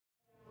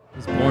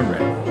was born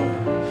ready.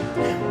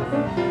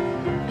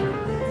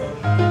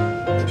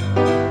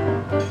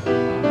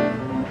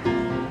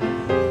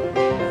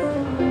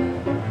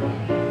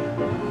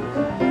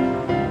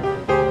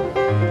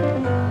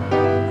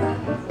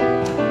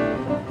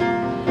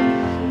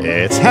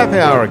 It's Happy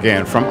Hour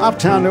again from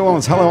Uptown New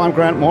Orleans. Hello, I'm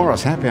Grant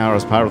Morris. Happy Hour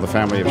is part of the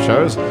family of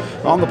shows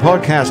on the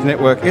podcast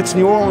network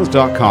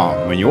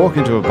itsneworleans.com. When you walk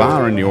into a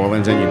bar in New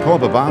Orleans and you pull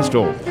up a bar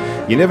stool,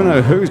 you never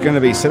know who's going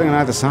to be sitting on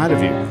either side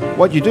of you.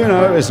 What you do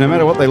know is no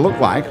matter what they look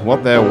like,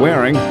 what they're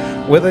wearing,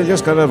 whether they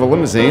just got out of a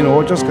limousine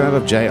or just got out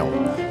of jail,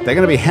 they're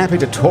going to be happy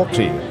to talk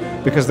to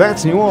you because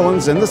that's New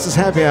Orleans and this is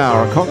Happy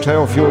Hour, a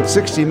cocktail-fueled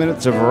 60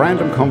 minutes of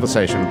random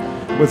conversation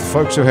with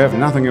folks who have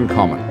nothing in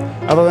common.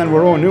 Other than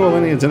we're all New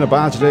Orleanians in a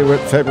bar today, we're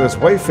at fabulous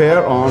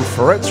Wayfair on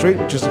Ferret Street,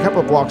 which is a couple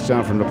of blocks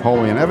down from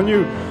Napoleon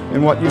Avenue,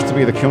 in what used to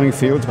be the Killing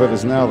Fields, but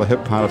is now the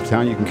hip part of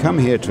town. You can come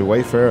here to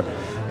Wayfair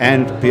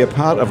and be a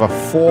part of a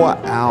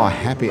 4-hour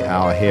happy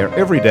hour here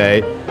every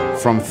day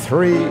from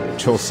 3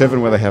 till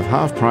 7, where they have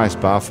half-price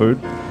bar food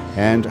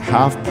and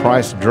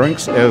half-price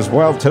drinks as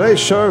well. Today's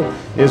show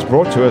is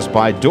brought to us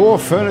by Door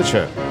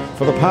Furniture.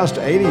 For the past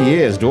 80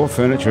 years, Door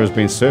Furniture has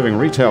been serving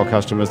retail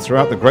customers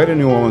throughout the greater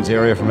New Orleans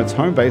area from its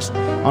home base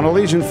on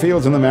Elysian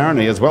Fields in the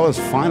Marigny, as well as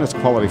finest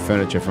quality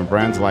furniture from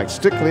brands like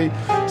Stickley,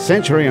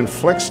 Century, and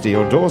Flex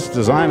Steel. Door's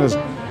designers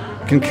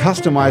can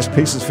customize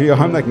pieces for your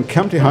home. They can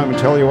come to your home and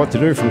tell you what to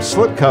do, from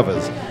slip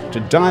covers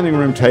to dining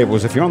room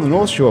tables. If you're on the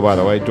North Shore, by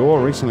the way,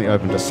 Door recently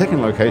opened a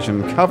second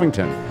location in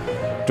Covington.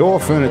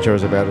 Door Furniture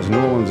is about as New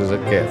Orleans as it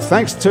gets.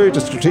 Thanks to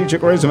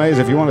Strategic Resumes.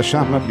 If you want to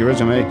sharpen up your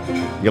resume,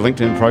 your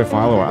LinkedIn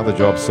profile, or other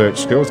job search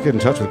skills, get in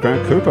touch with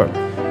Grant Cooper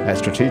at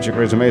Strategic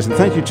Resumes. And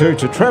thank you too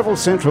to Travel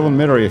Central and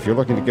Metairie. If you're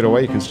looking to get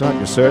away, you can start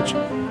your search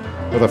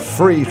with a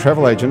free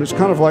travel agent. It's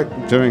kind of like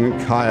doing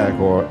Kayak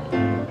or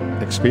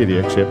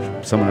Expedia,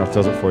 except someone else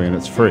does it for you and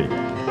it's free.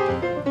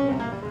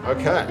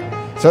 Okay.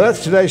 So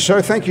that's today's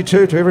show. Thank you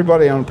too to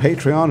everybody on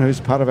Patreon who's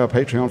part of our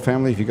Patreon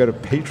family. If you go to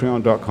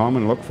patreon.com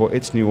and look for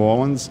It's New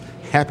Orleans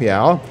Happy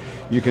Hour,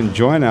 you can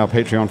join our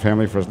Patreon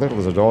family for as little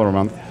as $1 a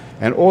month,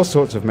 and all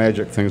sorts of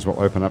magic things will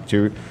open up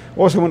to you.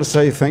 Also want to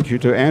say thank you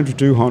to Andrew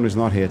Duhon, who's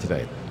not here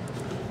today.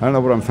 I don't know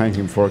what I'm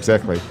thanking him for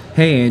exactly.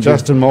 Hey, Andrew.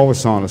 Justin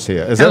Mollison is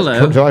here.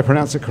 Hello. Did I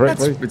pronounce it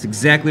correctly? That's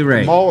exactly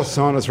right.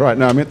 Mollison is right.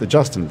 No, I meant the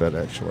Justin bit,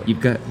 actually. You've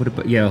got, what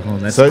about, yeah, hold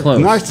on, that's So close.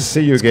 nice to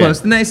see you again.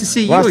 Close. Nice to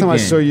see you Last again. time I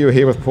saw you were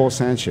here with Paul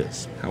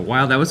Sanchez. A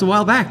while, that was a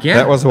while back, yeah.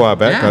 That was a while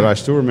back, Yeah. but I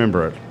still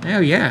remember it. Oh,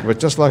 yeah. It was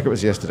just like it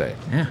was yesterday.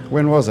 Yeah.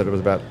 When was it? It was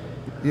about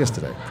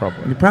yesterday,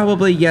 probably.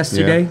 Probably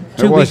yesterday, Yeah.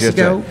 2 It was weeks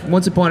ago, yesterday.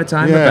 once upon a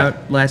time, Yeah.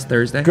 about last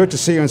Thursday. Good to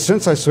see you. And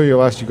since I saw you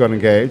last, you got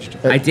engaged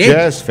at I did.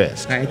 Jazz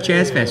Fest. At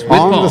Jazz Fest with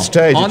On Paul. the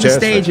stage On at the Jazz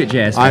stage Fest. at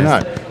Jazz Fest. I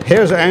know.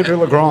 Here's Andrew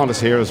LeGrand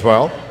is here as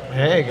well.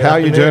 Hey, good How are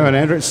you afternoon. doing,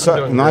 Andrew? It's so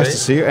Doing nice great. to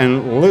see you.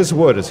 And Liz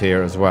Wood is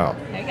here as well.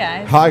 Hey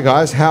guys. Hi,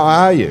 guys. How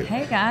are you?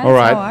 Hey, guys. All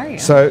right. How are you?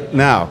 So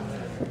now,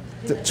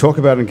 talk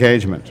about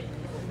engagement.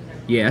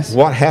 Yes.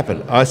 What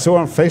happened? I saw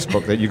on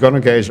Facebook that you got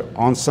engaged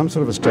on some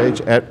sort of a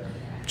stage at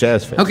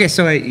Jazz Fest. Okay,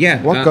 so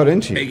yeah. What got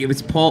into you? It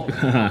was Paul.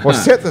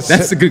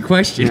 That's a good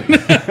question.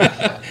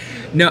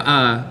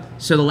 No,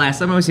 so the last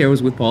time I was here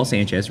was with Paul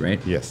Sanchez, right?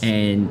 Yes.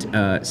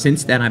 And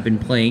since then, I've been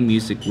playing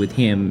music with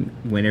him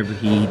whenever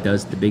he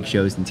does the big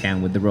shows in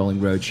town with the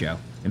Rolling Road Show.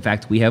 In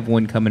fact, we have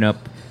one coming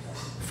up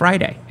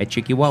Friday at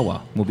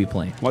Chikiwawa. We'll be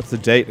playing. What's the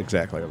date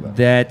exactly of that?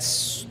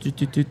 That's 2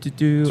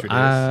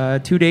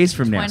 days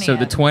from now. So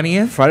the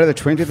 20th. Friday the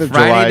 20th of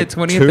Friday July, the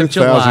 20th of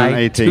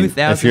July, 2018.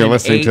 If you're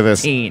listening to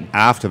this 2018.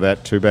 after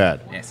that, too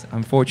bad. Yes,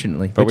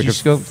 unfortunately. But we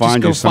just could go,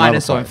 find just go you some find other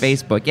us on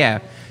place. Facebook. Yeah,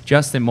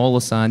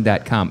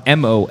 JustinMollison.com.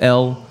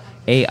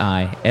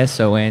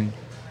 MOLAISON.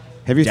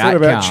 Have you thought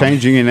about .com.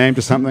 changing your name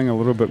to something a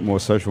little bit more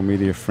social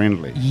media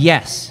friendly?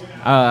 Yes.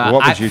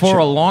 What would you for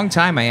cha- a long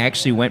time, I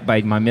actually went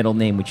by my middle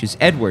name, which is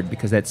Edward,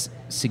 because that's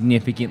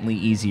significantly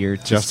easier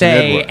to Justin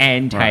say Edward.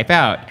 and Right. type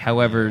out.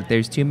 However,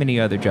 there's too many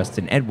other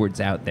Justin Edwards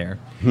out there,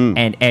 Hmm.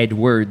 and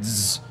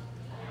Edwards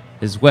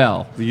as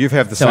well. You've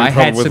had the So same I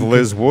had problem with some-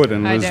 Liz Wood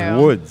and I Liz do.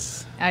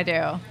 Woods. I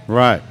do.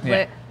 Right.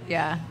 Yeah.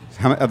 Yeah.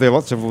 Are there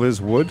lots of Liz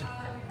Wood?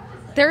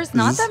 There's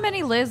not Is- that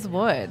many Liz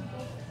Wood.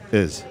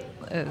 Is.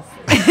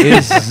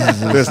 Is.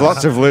 There's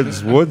lots of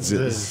Liz Woods.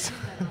 Is.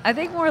 I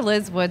think more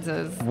Liz Woods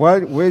is. Where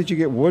did you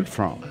get wood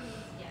from?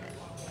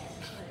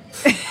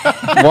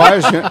 why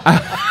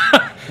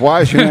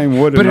is your name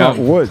Wood and not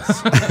Woods?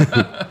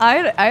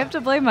 I have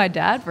to blame my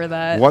dad for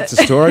that. What's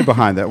the story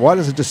behind that? Why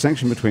is a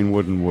distinction between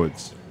Wood and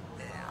Woods?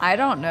 I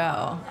don't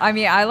know. I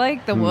mean, I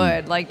like the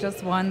wood. Like,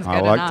 just one's good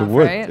I like enough, the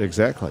wood, right?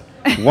 exactly.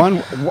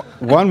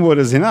 One wood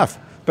is enough.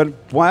 But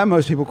why are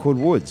most people called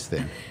Woods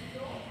then?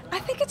 I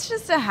think it's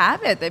just a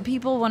habit that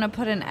people want to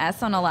put an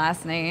S on a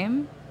last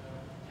name.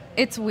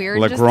 It's weird.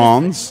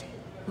 Legrands?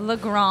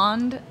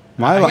 Legrand.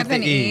 My with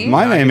an E.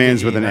 My name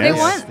ends with an They S.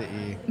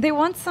 want. They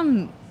want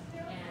some.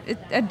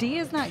 A D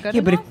is not good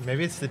Yeah, but enough.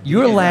 Maybe it's the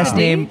Your D. last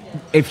name,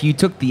 if you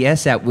took the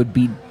S out, would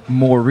be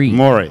Maury.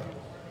 Maury.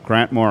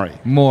 Grant Maury.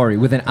 Maury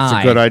with an I.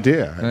 It's a good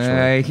idea,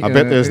 actually. I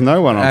bet there's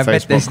no one on I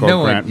bet Facebook there's called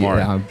no Grant one. Maury.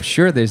 Yeah, I'm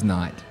sure there's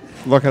not.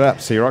 look it up,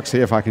 Xerox, see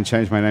if I can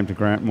change my name to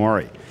Grant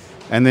Morey.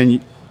 And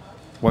then,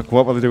 what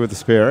will I do with the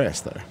spare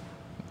S, though?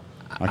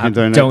 I can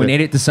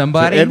donate it to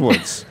somebody. To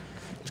Edwards.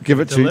 Give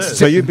it to Liz.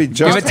 so you'd be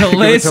just Give it to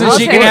Liz so I'll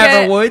she take can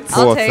have it. her woods.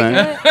 I'll Poor take thing.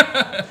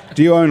 it.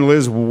 Do you own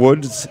Liz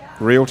Wood's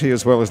Realty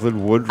as well as Liz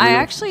Wood Realty? I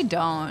actually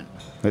don't.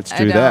 Let's I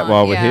do that don't,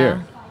 while we're yeah.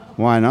 here.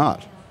 Why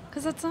not?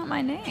 Because that's not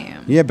my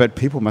name. Yeah, but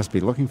people must be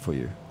looking for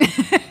you.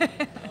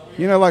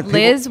 You know, like people,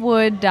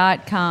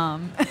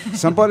 LizWood.com.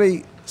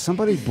 somebody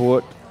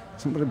bought.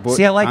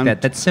 See, I like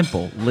that. That's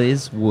simple.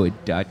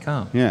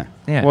 LizWood.com. Yeah.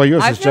 Yeah. Well,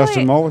 yours I is feel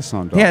Justin like-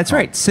 Mollison. Yeah, that's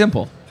right.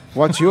 Simple.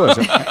 What's yours?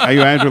 Are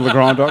you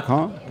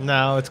AndrewLegrand.com?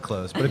 No, it's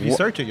close. But if you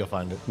search it, you'll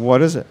find it.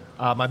 What is it?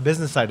 My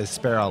business site is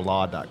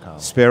sparrowlaw.com.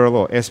 Spera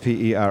Law,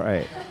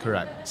 Spera.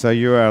 Correct. So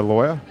you are a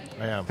lawyer,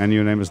 I am. and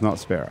your name is not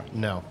Spera,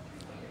 No.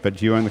 but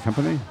do you own the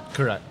company?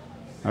 Correct.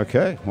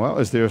 Okay. Well,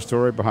 is there a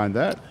story behind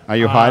that? Are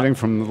you hiding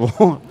from the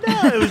law?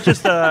 No, it was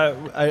just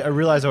I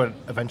realized I would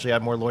eventually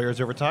add more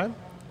lawyers over time,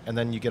 and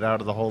then you get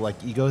out of the whole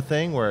like ego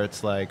thing where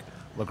it's like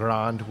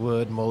Legrand,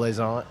 Wood,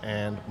 Mollison,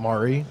 and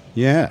Mari.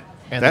 Yeah.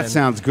 And That then-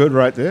 sounds good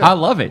right there. I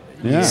love it.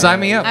 Yeah. Sign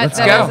me up. Let's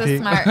That go. is a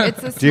smart. It's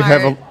a smart. do you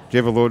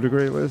have a law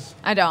degree, Liz?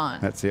 I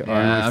don't. That's the only Yeah,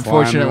 fly in the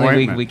unfortunately,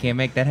 ointment. we can't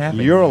make that happen.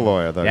 You're a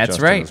lawyer, though. That's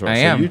Justin, right. as well. I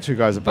So am. you two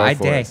guys are both By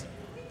day. lawyers.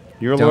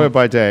 You're a Don't- lawyer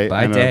by day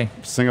by and day.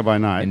 a singer by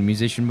night, And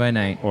musician by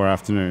night. or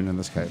afternoon in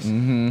this case.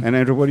 Mm-hmm. And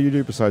Andrew, what do you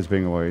do besides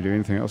being a lawyer? Do you do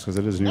anything else? Because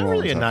it is New Not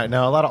Orleans. really a I night. think.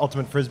 No, a lot of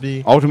ultimate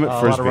frisbee. Ultimate A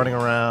lot frisbee. of running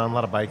around. A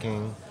lot of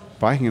biking.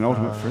 Biking and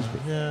ultimate frisbee.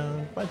 Yeah,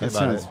 might be That about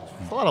sounds- it.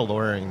 It's a lot of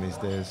lawyering these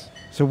days.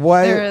 So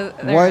why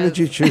There did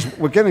you choose?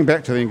 We're getting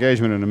back to the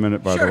engagement in a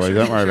minute, by the way.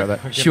 Don't worry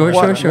about that. Sure,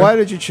 why, sure, sure. Why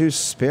did you choose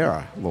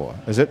Spera Law?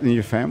 Is it in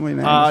your family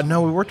name?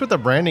 No, we worked with a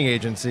branding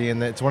agency,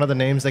 and it's one of the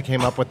names they came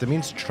up with. It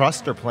means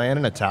trust or plan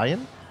in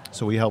Italian.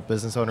 So we help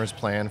business owners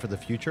plan for the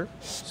future.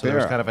 So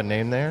there's Spera. kind of a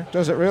name there.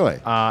 Does it really?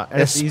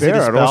 It's easy to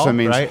Espera, spell, it also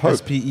means right? hope.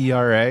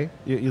 Spera.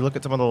 You look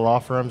at some of the law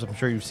firms. I'm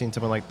sure you've seen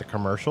some of like the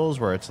commercials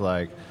where it's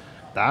like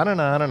da na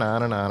na na na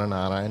na na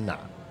na na na,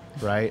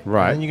 right?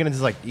 Right. And then you get into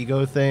this like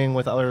ego thing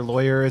with other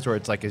lawyers where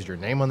it's like, is your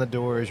name on the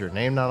door? Is your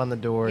name not on the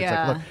door? It's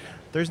Yeah. like, look,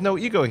 there's no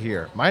ego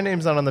here. My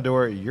name's not on the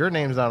door. Your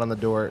name's not on the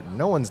door.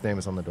 No one's name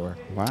is on the door.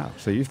 Wow.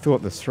 So you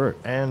thought this through.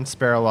 And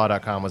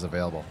sparrowlaw.com was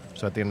available.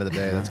 So at the end of the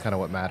day, that's kind of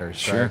what matters.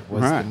 Sure. Right?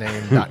 Was Right. the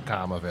name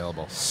 .com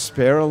available?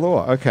 Spera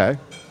Law. Okay.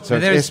 So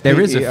there it's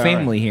is a SPERA.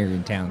 family here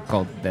in town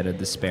called that are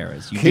the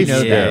Sparrows. You Keith do know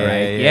that, Sparrow.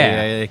 right?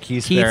 Yeah.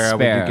 Keith Sparrow.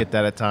 We Sparrow. do get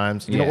that at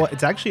times. You Yeah. know what?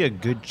 It's actually a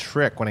good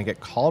trick when I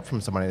get called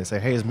from somebody. They say,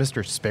 "Hey, is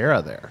Mr.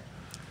 Sparrow there?"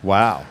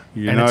 Wow.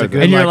 You And know it's a that.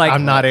 good And you're like, like,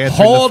 I'm not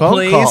answering "Hold, the phone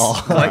please." call.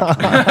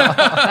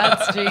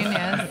 That's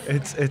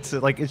genius. it's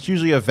like it's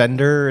usually a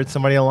vendor. It's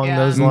somebody along Yeah.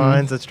 those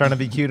lines that's trying to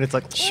be cute. It's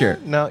like, Sure.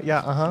 no,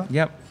 yeah,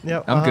 Yep.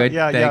 yeah, I'm good.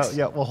 Yeah, Thanks.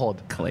 yeah. We'll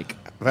hold. Click.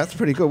 That's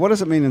pretty good. What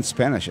does it mean in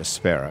Spanish,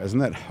 Espera? Isn't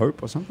that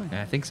hope or something?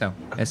 I think so.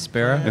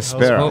 Espera.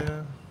 Espera. Hope.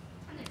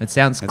 It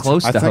sounds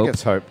close I to think hope.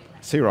 it's hope.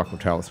 C-Rock will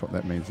tell us what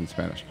that means in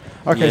Spanish.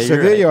 Okay, Yeah, so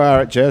you're there right. you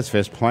are at Jazz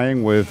Fest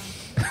playing with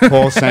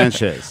Paul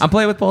Sanchez. I'm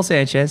playing with Paul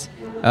Sanchez.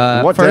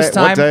 What First day-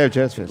 time. what day of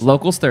Jazz Fest?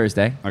 Locals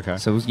Thursday. Okay.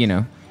 So,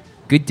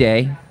 good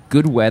day,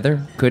 good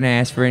weather. Couldn't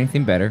ask for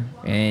anything better.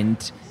 And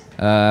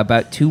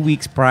about 2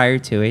 weeks prior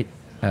to it,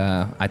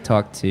 I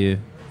talked to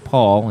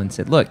Paul and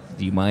said, look,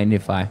 do you mind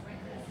if I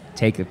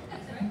take a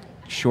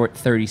short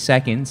 30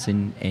 seconds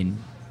and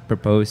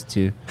propose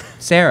to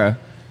Sarah,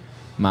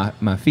 my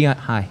fiance?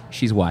 Hi,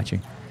 she's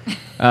watching.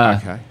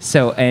 Okay.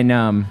 So, and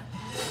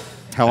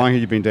How long have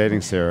you been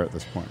dating Sarah at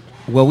this point?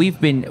 well,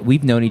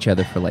 we've known each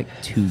other for like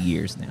 2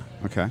 years now.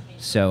 Okay.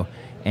 So,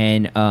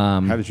 and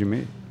How did you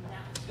meet?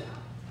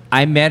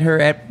 I met her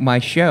at my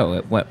show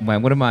at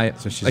one of my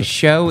So she's a a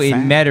show in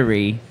fan?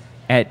 Metairie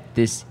at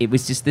this. It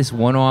was just this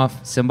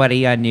one-off.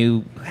 Somebody I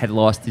knew had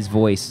lost his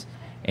voice,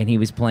 and he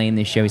was playing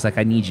this show. He's like,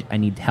 I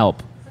need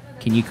help.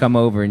 Can you come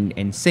over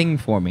and sing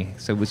for me?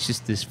 So it was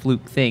just this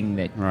fluke thing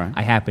that Right.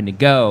 I happened to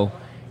go,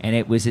 and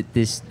it was at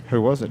this. Who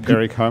was it?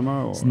 Derek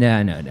Homo? Or?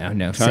 No.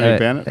 Tony So,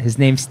 Bennett? His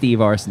name's Steve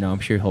Arsenault. I'm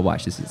sure he'll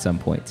watch this at some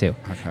point too.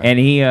 Okay. And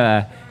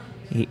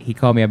he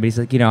called me up. And he's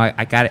like,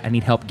 I got it. I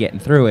need help getting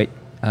through it.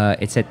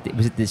 It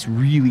was at this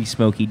really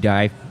smoky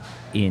dive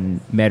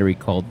in Metairie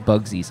called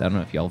Bugsy's. I don't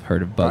know if y'all have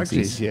heard of Bugsy's,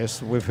 Bugsy's.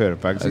 yes. We've heard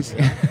of Bugsy's.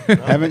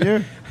 Haven't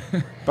you?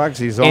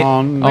 Bugsy's It-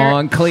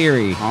 on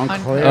Cleary. on On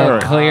Cleary. Oh,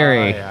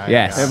 Cleary. yeah,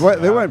 Yes.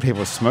 There weren't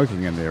people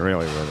smoking in there,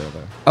 really, were there,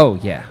 though? Oh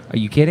yeah. Are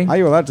you kidding? Are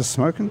you allowed to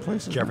smoke in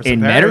places? Jefferson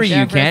In Parish. Metairie,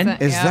 you can.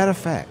 Jefferson. Is Yeah. that a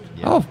fact?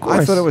 Oh, of course.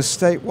 I thought it was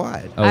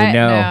statewide. Oh I-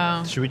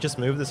 no. Should we just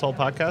move this whole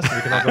podcast so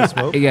we can all go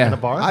smoke Yeah. in a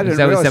bar? I didn't Is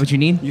that realize what you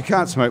need? You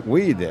can't smoke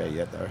weed there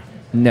yet, though.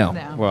 No.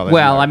 No. Well, there's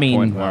Well, no I mean,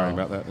 point worrying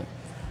about that.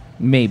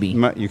 maybe.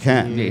 You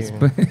can. Yes, Yeah.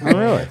 but Oh,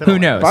 really? who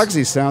knows?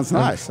 Bugsy sounds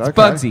nice. It's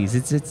Okay. Bugsy's.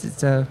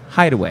 It's a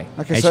hideaway,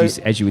 Okay,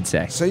 as you would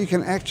say. So you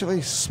can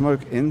actually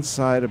smoke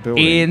inside a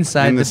building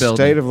Inside in the the building.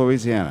 state of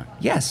Louisiana.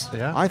 Yes.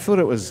 Yeah. I thought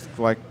it was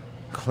like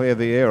clear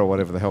the air or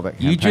whatever the hell that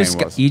campaign You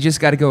was. just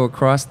got to go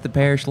across the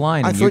parish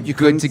line. I and thought you're you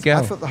good couldn't. to go.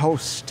 I thought the whole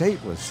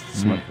state was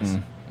smokeless.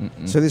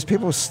 So there's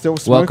people still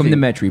smoking. Welcome to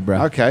Metri,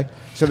 bro. Okay.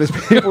 So there's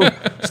people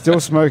still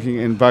smoking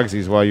in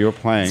Bugsy's while you're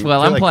playing.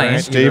 Well, I'm playing.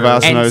 Steve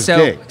And Arsenault's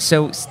gig.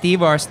 so Steve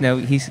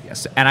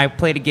Arsenault, and I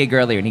played a gig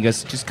earlier, and he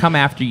goes, just come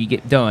after you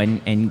get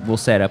done, and we'll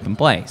set up and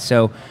play.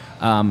 So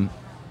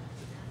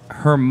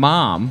her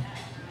mom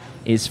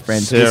is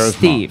friends Sarah's with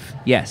Steve.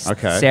 mom. Yes.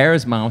 Okay.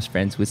 Sarah's mom's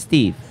friends with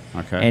Steve.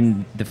 Okay.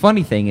 And the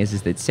funny thing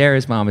is that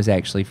Sarah's mom is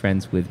actually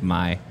friends with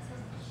my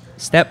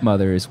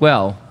stepmother as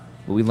well,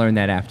 but we learned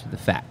that after the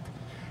fact.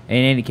 In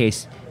any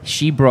case,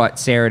 she brought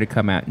Sarah to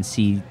come out and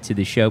see to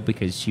the show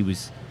because she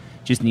was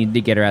just needed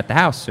to get her out the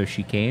house. So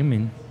she came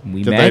and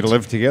we Did met. they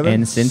live together?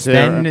 And since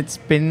Sarah? then, it's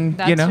been,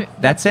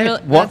 that's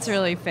it. That's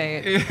really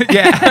fate.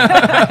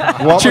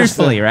 Yeah. What was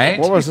Truthfully, the- right?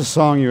 What was the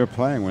song you were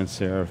playing when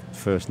Sarah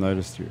first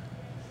noticed you?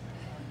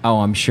 Oh,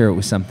 I'm sure it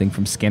was something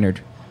from Skinnerd.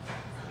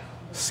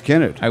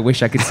 Skinnerd. I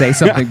wish I could say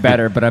something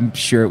better, but I'm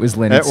sure it was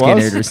Leonard It was?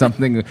 Skinnerd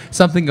or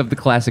something of the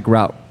classic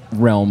route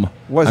realm.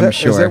 I'm Is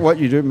sure. that what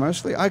you do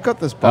mostly? I got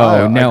this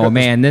bio. Oh I no, got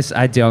man!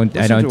 I don't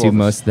Listen to do all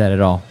most this. of that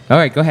at all. All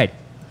right, go ahead.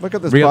 Look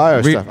at this Real-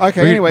 bio re- stuff.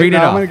 Okay, read- anyway, read it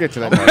no, I'm off. going to get to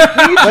that.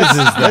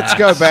 Let's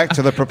go back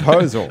to the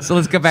proposal. So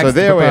let's go back so to the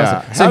there proposal.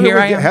 we are. So How did here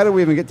we I get- am. How do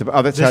we even get to?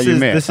 Oh, that's how you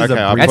met. This is Okay,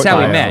 a I'll brief put That's how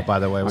we bio, met. by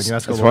the way. When you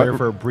ask a That's lawyer what-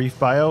 for a brief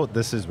bio,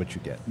 this is what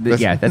you get.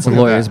 Yeah, that's a look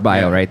at lawyer's that.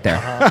 bio Yeah. right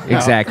there.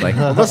 Exactly.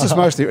 Well, this is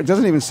mostly. It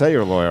doesn't even say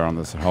you're a lawyer on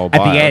this whole At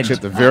bio. the end,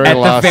 except the very at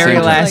last the very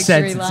sentence. last Like 3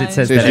 sentence, it lines. says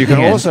Says that. you at the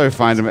can end. also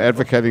find him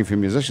advocating for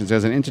musicians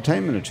as an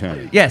entertainment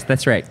attorney. Yes,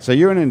 that's right. So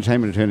you're an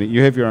entertainment attorney.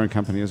 You have your own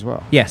company as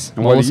well. Yes,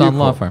 And what do you Mollison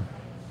Law call it? Firm.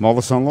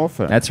 Mollison Law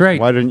Firm. That's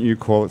right. Why didn't you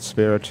call it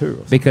Spera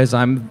 2? Because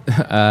I'm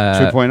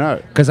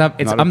 2.0. Because Not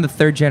I'm the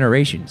third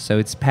generation, so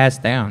it's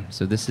passed down.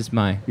 So this is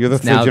You're the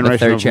it's third now generation the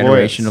third of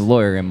generation lawyers. of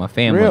lawyer in my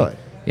family. Really?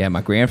 Yeah, my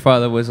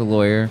grandfather was a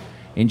lawyer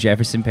in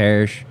Jefferson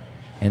Parish,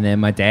 and then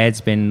my dad's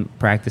been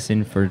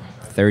practicing for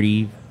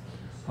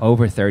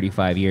over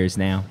 35 years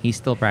now. He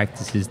still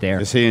practices there.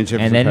 Is he in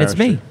Jefferson And then Parish? it's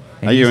me.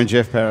 And Are you he's- in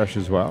Jeff Parish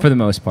as well? For the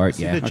most part, Is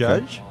he yeah. the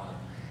judge?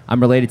 I'm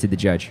related to the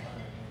judge.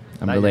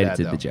 I'm Not your related dad,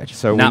 to though. the judge.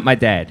 So Not we- my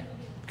dad.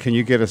 Can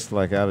you get us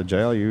like out of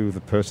jail? You the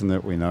person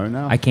that we know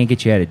now, I can't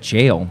get you out of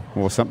jail,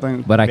 or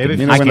something? but I Maybe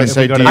can. if know I when can, they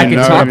say, go "Do I you can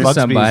know talk him?" to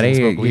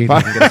somebody. We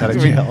can get out of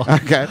jail.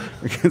 Okay,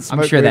 we can I'm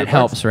smoke sure weed that at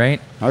helps,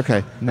 right? Bugs.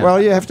 Okay. No.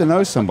 Well, you have to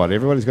know somebody.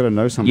 Everybody's got to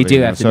know somebody. You do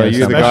now. have to so know are you the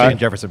somebody. Especially guy? in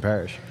Jefferson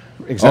Parish.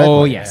 Exactly.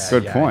 Oh, yes.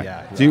 Good Yeah, point.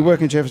 yeah, Do you yeah.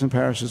 work in Jefferson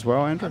Parish as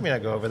well, Andrew? I mean, I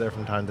go over there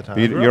from time to time.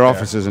 Your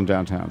office is in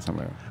downtown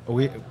somewhere.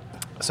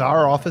 So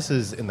our office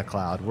is in the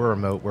cloud. We're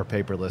remote. We're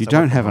paperless. You I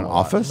don't work have from an home a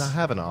lot. office? No, I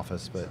have an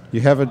office, but You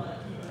have a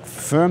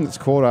firm that's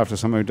called after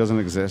someone who doesn't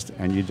exist,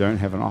 and you don't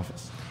have an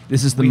office.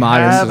 This is the we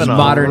have an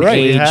modern office.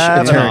 age We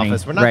have attorney an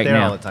office. We're not right there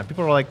now. all the time.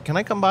 People are like, "Can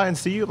I come by and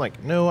see you?" I'm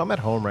like, "No, I'm at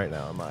home right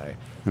now."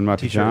 In my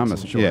T-shirts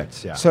pajamas. and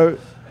shorts, yeah. So,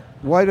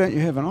 why don't you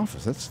have an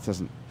office? That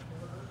doesn't.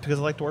 Because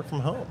I like to work from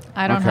home.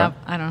 I don't Okay. have.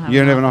 You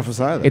don't have an office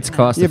either. It's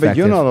cost Yeah, but effective.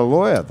 you're not a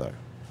lawyer though.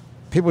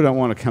 People don't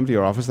want to come to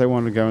your office. They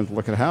want to go and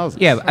look at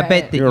houses. Yeah, I bet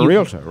Right. that You're a you,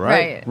 realtor,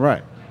 right? Right.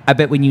 Right. I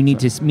bet when you need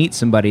to meet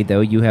somebody, though,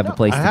 you have a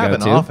place I to have go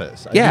an to.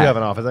 office. I Yeah. do have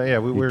an office. Yeah,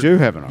 we're do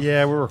have an office.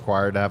 Yeah, we're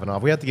required to have an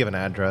office. We have to give an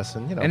address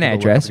and An people look up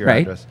address, your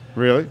right. address.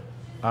 Really?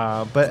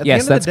 But at Yes, the end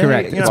that's of the day,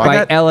 correct. you It's know, by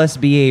I got-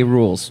 LSBA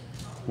rules.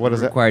 What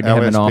does Required that to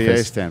have an LSBA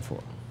office. stand for?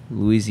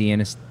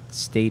 Louisiana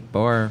State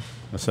Bar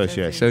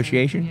Association.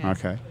 Association. Yeah.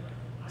 Okay.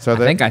 So I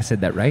think I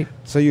said that right.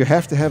 So you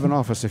have to have an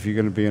office if you're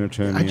going to be an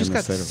attorney. I just in the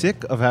got state of-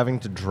 sick of having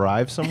to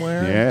drive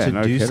somewhere Yeah, to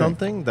no do kidding.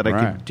 something that I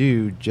Right. could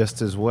do just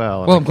as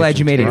well. in Well, a I'm glad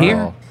you kitchen made it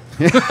table.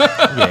 here.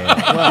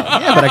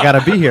 Yeah, but I got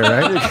to be here,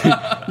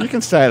 right? You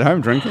can stay at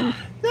home drinking.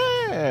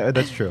 Yeah,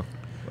 that's true.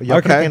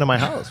 Y'all could Okay. have came to my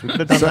house. We could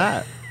have done So-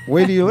 that.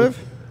 Where do you live?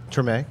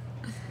 Treme.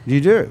 You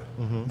do.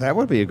 That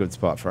would be a good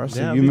spot for us. Yeah,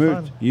 So it'd you be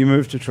moved. fun. You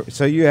moved to.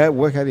 So you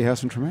work out of your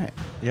house in Tremaine.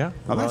 Yeah.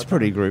 Oh, that's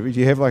pretty groovy. Do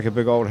you have like a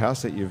big old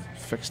house that you've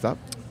fixed up?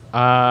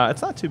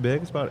 It's not too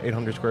big. It's about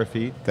 800 square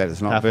feet. That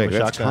is not Half of big. a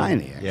That's shotgun.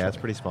 tiny, actually. Yeah, it's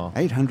pretty small.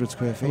 800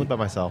 square I feet. live by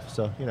myself,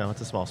 so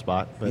it's a small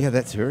spot. But Yeah,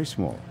 that's very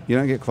small. You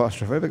don't get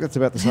claustrophobic. That's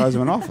about the size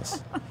of an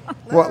office.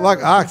 Well, like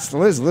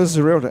Liz is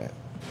a realtor.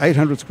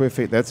 800 square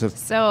feet. That's a.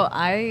 So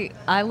I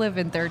live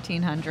in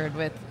 1,300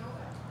 with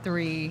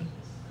 3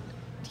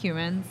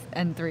 humans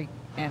and 3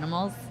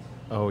 animals.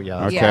 oh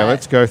yeah. Okay, Yeah.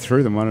 let's go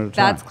through them one at a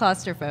time. That's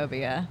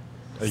claustrophobia.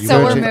 Are you So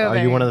we're moving- moving. Are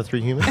you one of the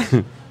 3 humans?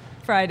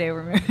 Friday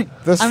we're moving.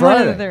 This I'm Friday?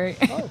 one of the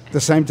 3. the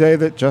same day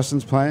that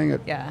Justin's playing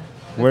at Yeah.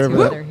 wherever.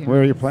 Two other humans.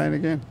 Where are you playing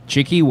again?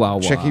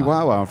 Chiquiwawa.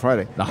 Chiquiwawa on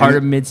Friday. The heart And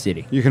of Mid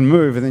City. You can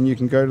move and then you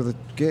can go to the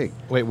gig.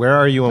 Wait, where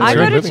are you? And I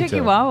where are go you to moving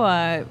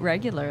Chiquiwawa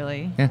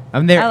regularly. Yeah,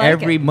 I'm there I like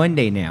every it.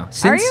 Monday now.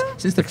 Are you?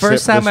 Since the Except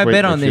first time this I've week,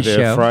 been on which this you're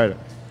there show, Friday.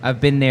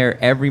 I've been there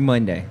every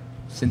Monday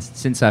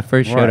since I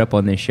first Right. showed up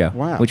on this show,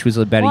 Wow. which was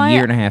about Well, a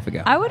year and a half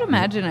ago. I would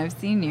imagine I've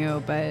seen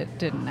you, but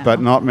didn't know. But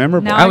not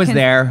memorable. Now I was can-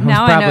 there. I was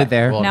now probably know,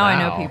 there. Well, now I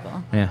now. know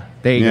people. Yeah,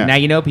 there you Yeah. go. Now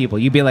you know people.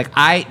 You'd be like,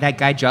 that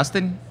guy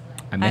Justin.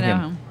 I met know him.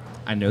 him.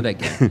 I know that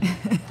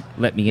guy.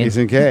 Let me in. He's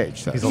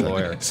engaged. He's a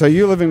lawyer. So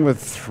you're living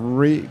with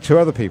 2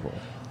 other people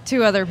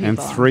 2 other people. and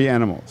 3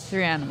 animals.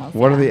 3 animals.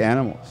 What are yeah. the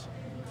animals?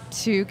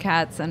 2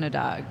 cats and a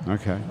dog.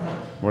 Okay.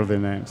 What are their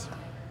names?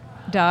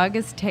 Dog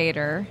is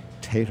Tater.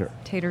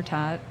 Tater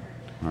Tot.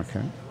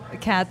 Okay. The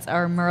cats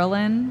are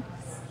Merlin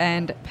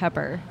and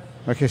Pepper.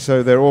 Okay,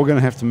 so they're all going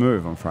to have to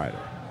move on Friday.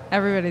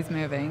 Everybody's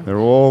moving. They're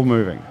all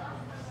moving.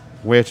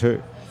 Where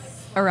to?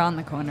 Around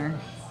the corner.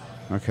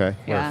 Okay.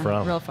 Where Yeah,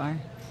 from? real far.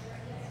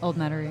 Old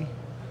Metairie.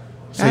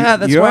 So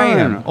that's you're where I in-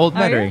 am. Old Oh,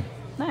 yeah? Metairie.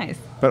 Nice.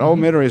 But Old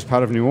Metairie is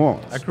part of New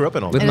Orleans. I grew up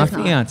in Old With It my is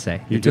not.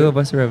 fiance. You The two do? of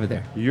us are over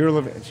there. So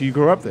you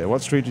grew up there.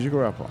 What street did you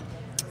grow up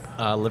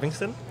on?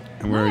 Livingston.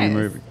 And where are you Nice.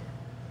 moving?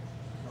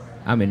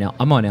 I'm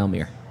on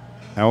Elmere.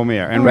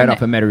 Elmere. And Right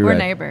off of Metairie We're Road.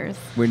 neighbors.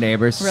 We're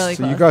neighbors. Really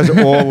so you close. guys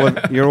are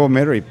all you're all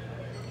Metairie.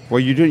 Well,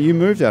 you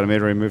moved out of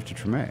Metairie and moved to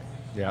Tremé.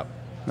 Yeah.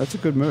 That's a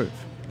good move.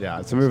 Yeah.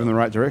 It's a move in the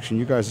right direction.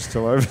 You guys are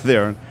still over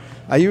there. And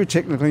are you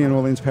technically in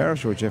Orleans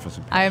Parish or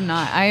Jefferson? I am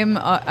not.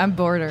 I'm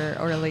border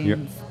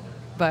Orleans,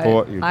 but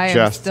You're I am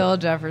just- still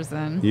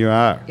Jefferson. You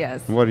are.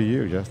 Yes. What are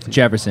you, Justin?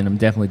 Jefferson. I'm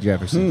definitely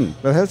Jefferson.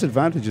 But it has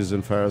advantages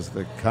as far as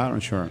the car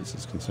insurance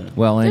is concerned.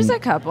 Well, and There's a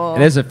couple.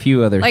 There's a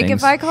few other Like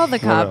things. if I call the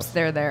cops, else?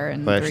 they're there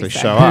in They 3 actually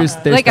seconds. show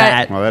up. there's Like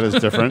that. Well, that is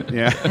different.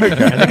 Yeah. I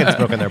think it's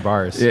smoking their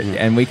bars. Yeah,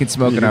 and we can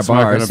smoke You in can our smoke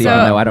in bars, a even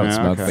bar. though I don't Yeah,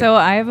 smoke. okay. So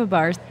I have a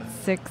bar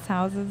 6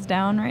 houses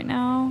down right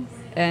now,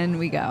 and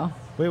we go.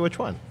 Wait, which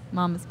one?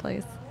 Mama's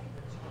place.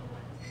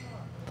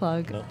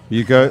 Plug. No.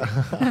 You go.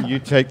 You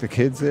take the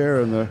kids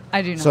there, and the.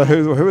 I do So not.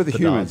 who are the The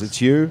humans? dogs.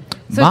 It's you.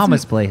 So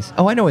Mama's it's- place.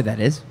 Oh, I know where that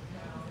is.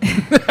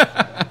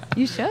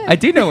 You should. I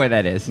do know where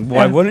that is.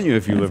 Why wouldn't you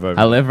if you live over?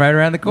 I live right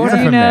around the corner Do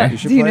you from know? there. You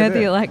should Do you play know there.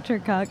 the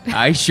electric cocktail?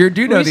 I sure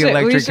do know the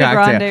electric we should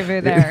cocktail.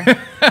 rendezvous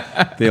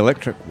there. The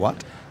electric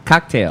what?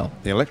 Cocktail.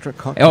 The electric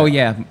cocktail. Oh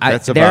yeah,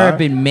 That's a there bar? have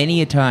been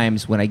many a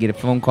times when I get a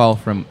phone call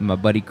from my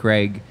buddy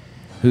Craig,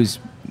 who's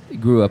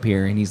grew up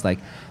here, and he's like,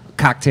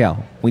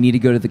 "Cocktail, we need to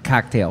go to the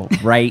cocktail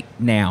right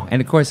now."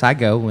 And of course, I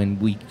go and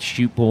we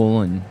shoot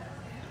pool and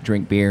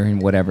drink beer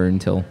and whatever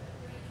until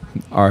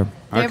our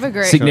They have a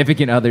great.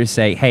 significant others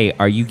say, "Hey,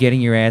 are you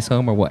getting your ass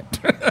home or what?"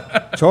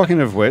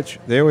 Talking of which,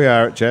 there we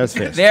are at Jazz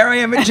Fest. There I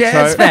am at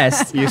Jazz So,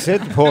 Fest. You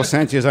said to Paul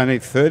Sanchez, I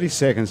need 30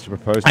 seconds to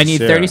propose to I need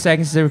Sarah. 30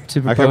 seconds to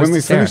propose Okay, when we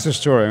to Sarah. finish the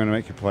story, I'm going to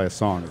make you play a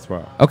song as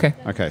well. Okay,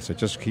 Okay, so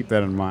just keep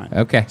that in mind.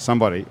 Okay.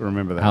 Somebody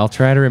remember that. I'll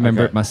try to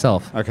remember Okay. it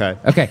myself. Okay.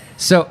 Okay,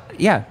 so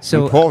yeah,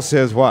 so And Paul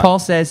says what? Paul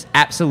says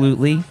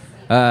absolutely.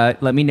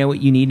 Let me know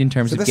what you need in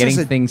terms so of this getting is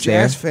a things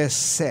Jazz there. Fest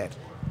set.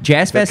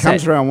 Jazz That Fest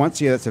comes set. around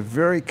once a year. That's a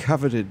very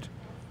coveted.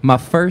 My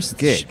first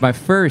Gig.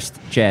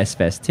 Jazz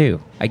Fest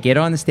too. I get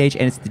on the stage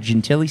and it's the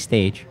Gentilly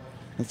stage,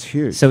 That's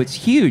huge. so it's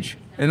huge.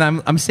 And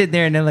I'm sitting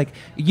there and they're like,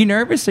 "You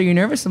nervous? Are you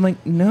nervous?" I'm like,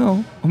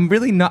 "No, I'm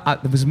really not." I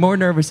was more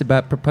nervous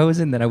about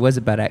proposing than I was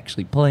about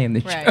actually playing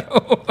the Right.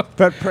 show.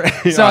 but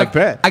So I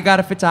bet. I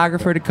got a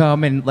photographer to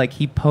come and like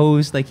he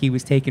posed like he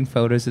was taking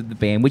photos of the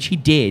band, which he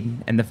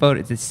did. And the photo,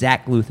 it's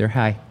Zach Luther.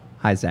 Hi,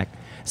 Zach.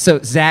 So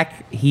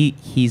Zach,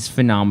 he's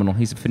phenomenal.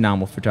 He's a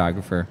phenomenal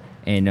photographer,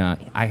 and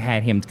I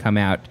had him come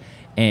out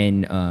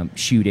and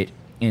shoot it.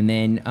 And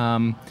then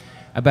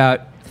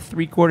about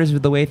 3/4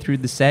 of the way through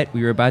the set,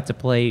 we were about to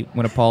play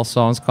one of Paul's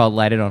songs called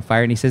 "Light It on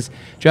Fire," and he says,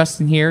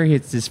 "Justin here,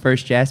 it's his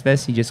first Jazz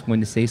Fest. He just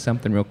wanted to say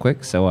something real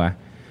quick." So I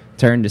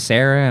turned to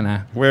Sarah and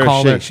I Where is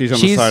called she? her. She's on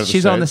the side of the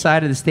She's on the stage?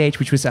 side of the stage,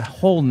 which was a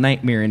whole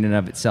nightmare in and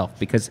of itself.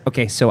 Because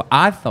okay, so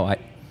I thought,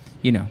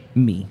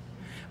 me,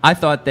 I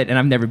thought that, and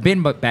I've never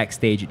been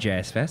backstage at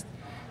Jazz Fest.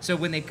 So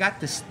when they've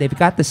got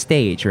the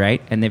stage,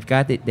 right, and they've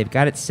got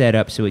it set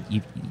up. So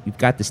you've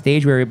got the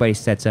stage where everybody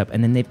sets up,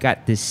 and then they've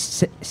got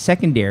this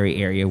secondary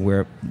area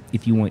where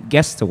if you want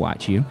guests to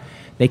watch you,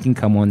 they can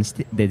come on.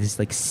 There's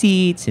like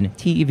seats and a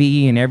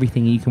TV and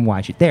everything, and you can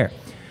watch it there.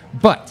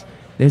 But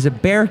there's a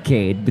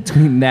barricade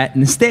between that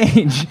and the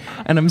stage,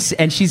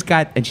 and she's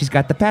got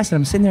the pass, and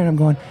I'm sitting there and I'm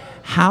going,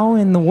 how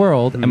in the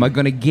world am I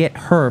going to get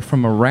her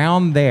from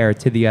around there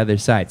to the other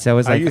side? So I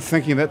was Are like, you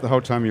thinking that the whole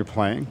time you're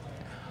playing?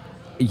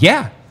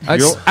 yeah.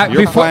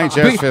 You're playing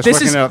Jazz Fest,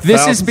 working out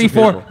thousands of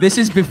people. This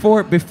is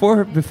before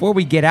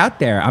we get out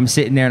there. I'm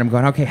sitting there and I'm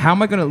going, okay, how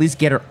am I going to at least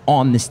get her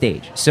on the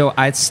stage? So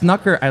I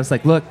snuck her. I was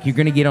like, look, you're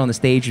going to get on the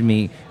stage with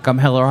me, come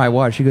hell or high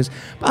water. She goes,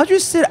 I'll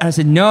just sit. I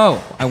said,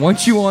 no, I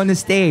want you on the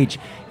stage.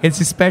 It's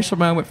a special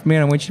moment for me,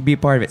 and I want you to be a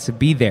part of it. So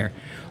be there.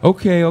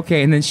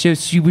 Okay. And then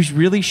she was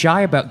really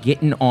shy about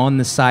getting on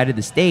the side of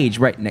the stage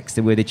right next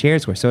to where the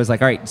chairs were. So I was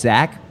like, all right,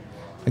 Zach,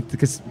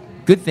 because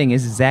good thing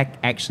is Zach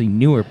actually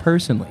knew her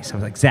personally. So I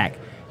was like, Zach,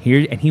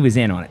 here, and he was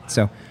in on it.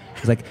 So I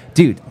was like,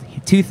 dude,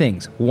 2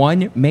 things.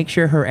 1, make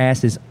sure her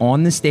ass is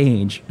on the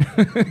stage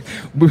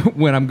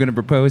when I'm going to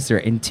propose to her.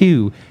 And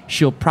 2,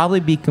 she'll probably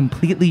be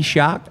completely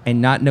shocked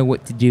and not know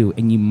what to do,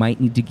 and you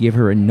might need to give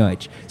her a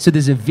nudge. So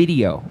there's a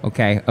video,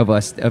 okay,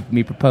 of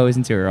me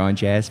proposing to her on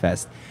Jazz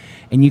Fest.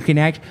 And you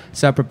can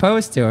so I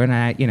proposed to her, and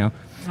I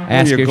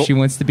asked her if she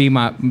wants to be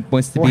my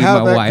How'd my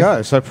that wife.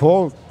 go? So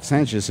Paul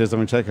Sanchez says I'm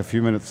going to take a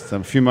few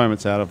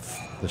moments out of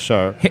the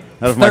show,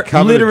 out of my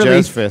coveted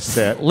Jazz Fest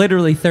set.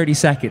 Literally 30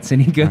 seconds,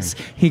 and he goes,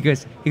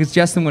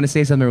 Justin, want to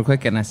say something real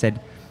quick? And I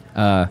said,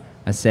 I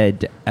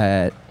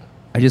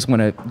just want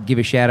to give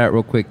a shout out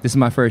real quick. This is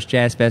my first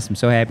Jazz Fest. I'm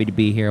so happy to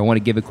be here. I want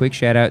to give a quick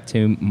shout out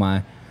to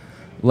my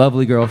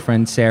lovely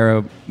girlfriend,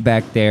 Sarah,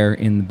 back there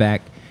in the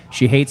back.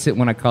 She hates it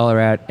when I call her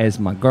out as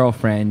my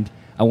girlfriend.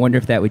 I wonder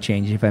if that would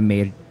change if I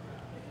made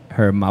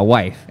her my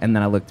wife. And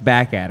then I looked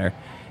back at her.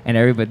 And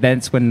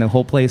that's when the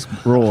whole place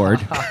roared.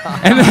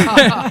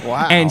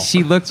 Wow. And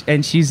she looked,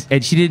 and she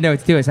didn't know what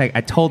to do. It's like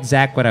I told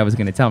Zach what I was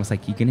going to tell him. I was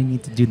like, "You're going to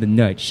need to do the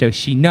nudge." So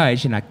she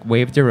nudged, and I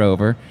waved her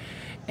over,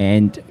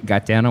 and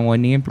got down on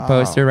one knee and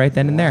proposed to her right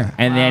then and there.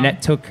 And then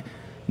it took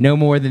no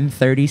more than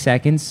 30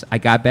 seconds. I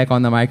got back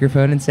on the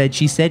microphone and said,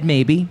 "She said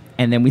maybe,"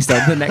 and then we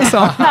started the next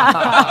song.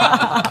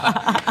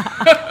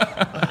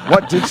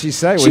 What did she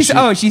say? She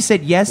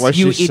said, "Yes,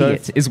 you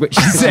idiot," is what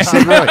she said.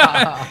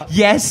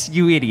 Yes,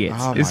 you idiot,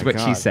 Oh, is my what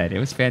she God. said. It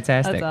was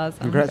fantastic. That's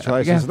awesome.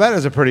 Congratulations. Yeah. That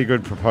is a pretty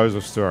good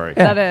proposal story.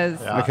 That is.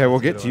 Okay, we'll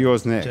get to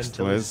yours next,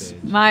 Gentilly Liz.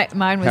 staged.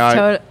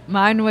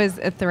 Mine was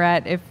a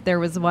threat. If there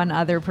was one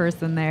other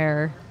person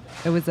there,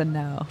 it was a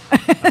no.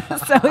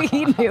 So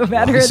he knew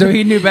better. So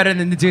he knew better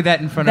than to do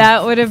that in front of.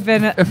 That would have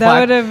been. That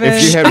would have been.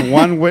 If you had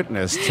one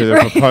witness to the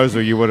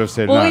proposal, you would have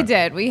said Well, no. we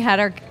did. We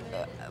had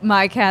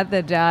my cat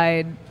that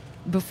died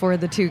before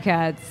the two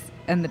cats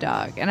and the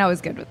dog, and I was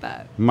good with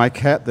that. My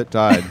cat that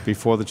died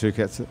before the two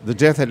cats. The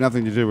death had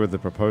nothing to do with the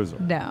proposal.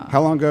 No.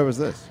 How long ago was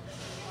this?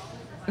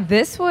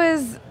 This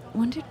was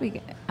when did we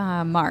get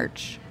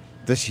March?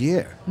 This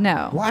year.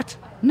 No. What?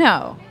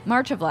 No,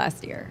 March of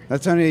last year.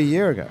 That's only a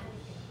year ago.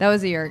 That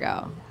was a year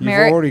ago. You've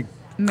already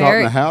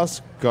gotten a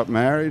house, got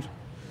married,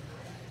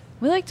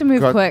 We like to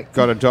move quick.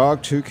 got a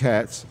dog, 2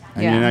 cats,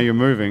 and Yeah. you're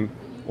moving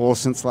all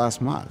since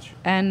last March.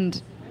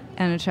 and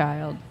a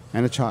child.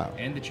 And a child.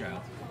 And the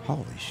child.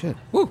 Holy shit.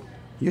 Woo.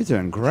 You're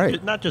doing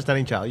great. Not just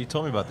any child. You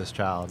told me about this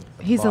child. at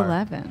the He's bar.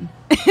 11.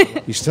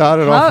 You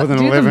started off with an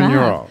do the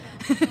 11-year-old.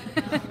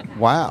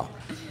 Wow.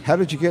 How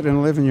did you get an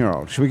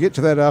 11-year-old? Should we get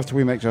to that after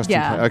we make Justin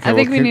Yeah, play? Okay, I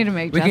think well, we need to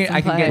make Justin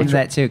I can play. get into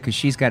that too because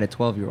she's got a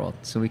 12-year-old,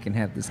 so we can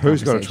have this.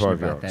 Who's got a conversation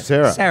 12-year-old? about that.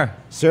 Sarah. Sarah.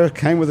 Sarah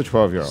came with a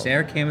 12-year-old.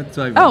 Sarah came with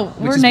a 12-year-old. Oh,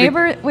 which we're is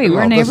neighbors. Wait, Well,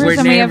 we're neighbors We're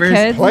and we have neighbors.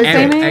 kids the Play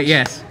same dates. age?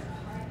 Yes.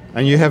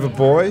 And you have a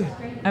boy,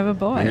 I have a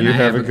boy. and And you I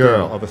have a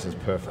girl. Oh, this is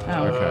perfect.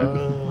 Oh.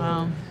 Okay.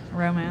 Wow,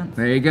 romance.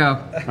 There you go.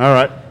 All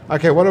right.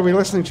 Okay, what are we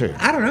listening to?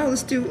 I don't know.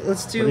 Let's do. do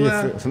you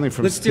feel? Something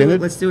from let's Skinner?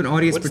 do an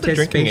audience What's the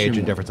drinking participation. age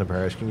in Jefferson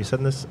Parish? Can you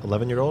send this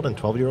 11-year-old and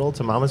 12-year-old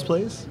to Mama's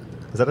place?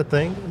 Is that a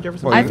thing in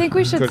Jefferson Well, I Parish? think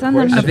we should Good send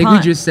them question. to I think we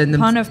just send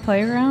them- Pontiff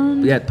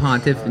Playground Yeah,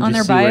 Pontiff and on their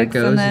just see where it bikes,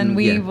 goes, and then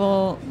we yeah.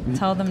 will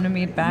tell them to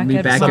meet back Meet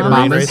at back at Submarine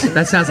Mama's. Mama's. race?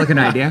 That sounds like an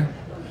idea.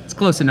 It's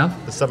close enough.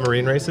 The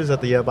submarine races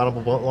at the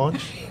Bonneville Boat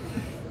Launch?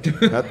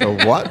 At the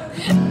what?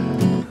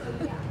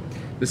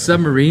 The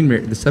submarine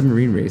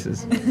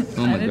races.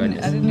 Oh my I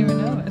goodness. didn't even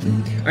know it.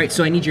 All right,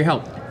 so I need your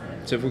help.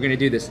 So if we're gonna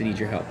do this, I need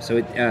your help.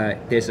 So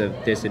there's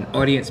an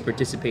audience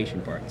participation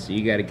part. So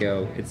you got to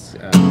go. It's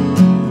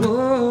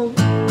whoa,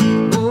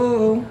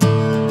 whoa.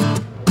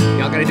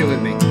 Y'all got to do it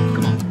with me.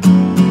 Come on.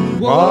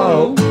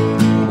 Whoa.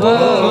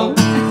 whoa,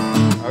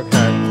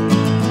 Okay.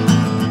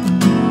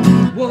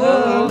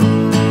 whoa,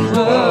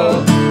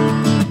 whoa.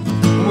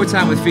 One more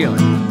time with feeling.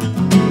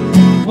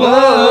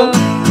 Whoa,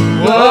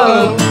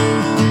 whoa.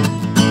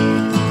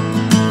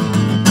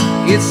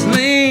 It's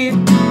late.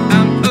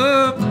 I'm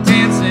up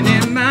dancing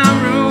in my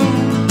room.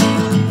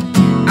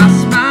 I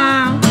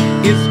smile.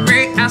 It's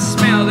great. I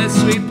smell that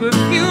sweet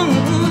perfume.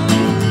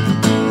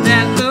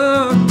 That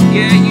look,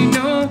 yeah, you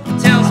know,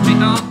 tells me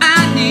all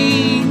I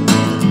need.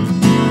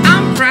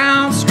 I'm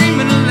proud,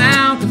 screaming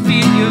aloud to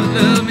feel your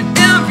love and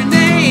every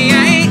day.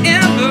 I ain't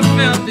ever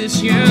felt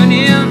this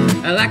yearning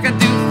like I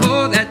do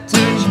for that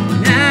touch.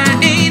 I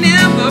ain't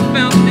ever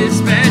felt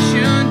this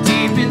passion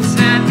deep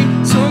inside me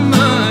so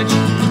much.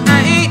 I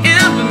ain't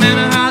ever met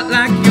a heart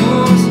like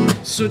yours,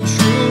 so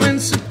true and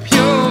so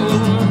pure.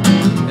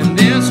 And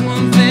there's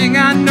one thing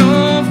I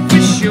know for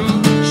sure,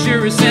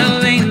 sure as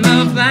hell ain't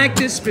love like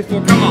this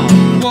before. Come on,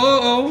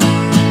 whoa,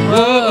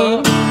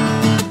 whoa.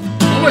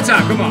 One more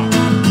time, come on.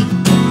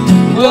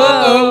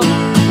 Whoa,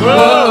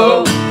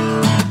 whoa.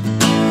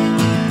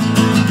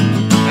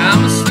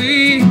 I'm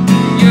asleep,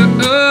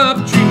 you're up,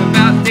 dream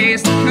about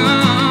days to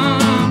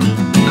come.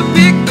 I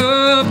pick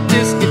up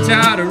this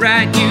guitar to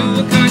write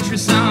you a country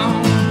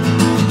song.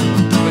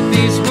 But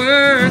these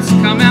words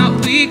come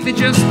out weak, they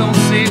just don't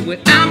say what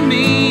I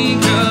mean.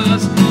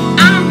 'Cause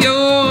I'm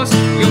yours,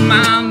 you're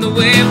mine, the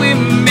way we're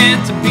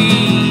meant to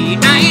be.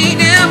 I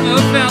ain't ever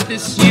felt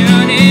this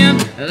yearning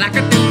like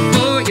I do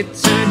for your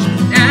touch.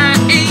 I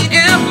ain't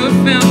ever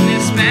felt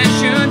this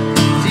passion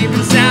deep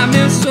inside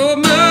me so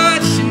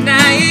much. And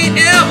I ain't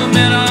ever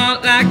met a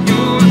heart like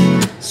yours,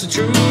 so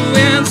true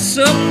and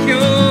so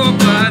pure.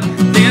 But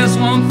there's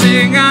one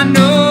thing I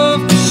know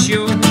for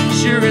sure,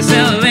 sure as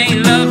hell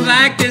ain't love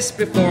like this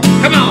before.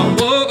 Come on,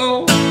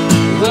 whoa,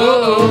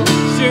 whoa,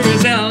 sure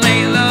as hell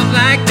ain't love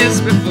like this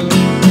before.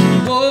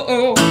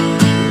 Whoa,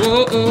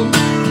 whoa.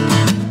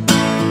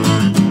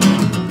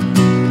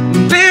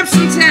 Babe,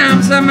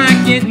 sometimes I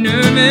might get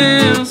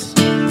nervous,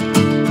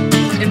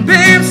 and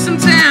babe,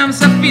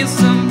 sometimes I feel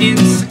so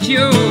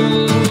insecure.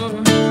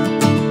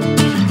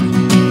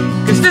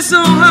 'Cause this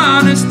so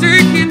hard is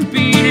taking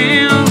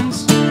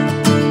beatings.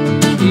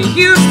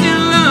 You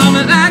still love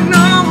me like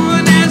no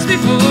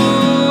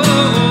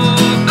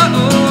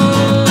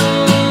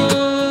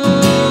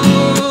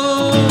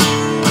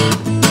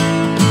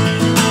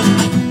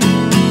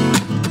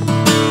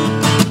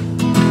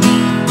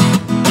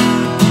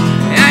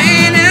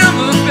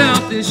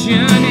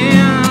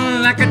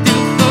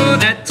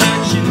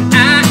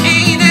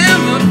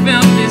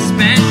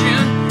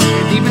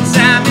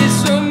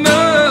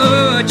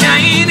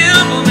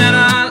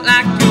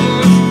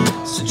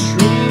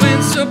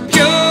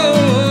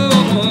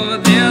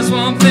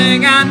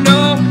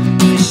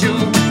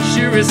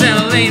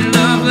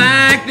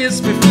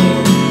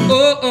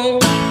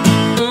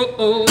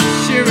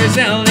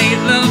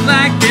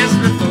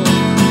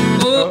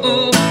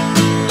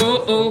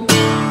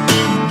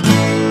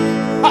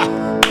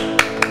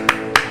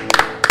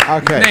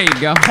Okay. There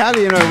you go. How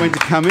do you know when to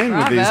come in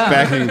with these Bravo.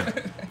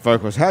 backing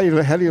vocals? How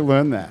do you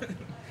learn that?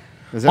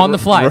 Is that On the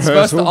fly. It's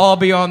supposed to rehearsal? all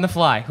be on the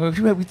fly.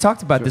 We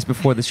talked about this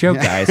before the show,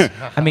 guys.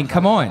 I mean,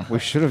 come on. We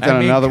should have I done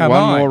mean, one come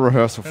on. more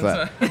rehearsal for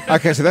that.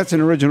 Okay, so that's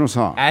an original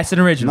song. That's an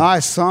original.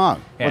 Nice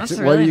song. Yeah. What's That's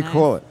it, what do really you nice.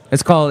 call it?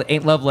 It's called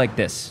Ain't Love Like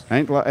This.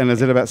 And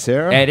is it about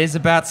Sarah? It is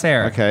about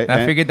Sarah. Okay, I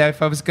and- figured that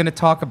if I was going to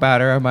talk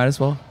about her, I might as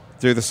well.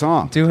 Do the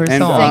song. Do her And,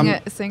 song.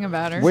 Sing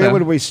about her. Where So-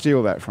 would we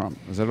steal that from?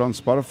 Is it on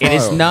Spotify? It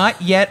is or- not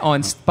yet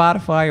on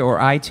Spotify or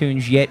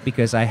iTunes yet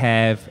because I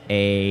have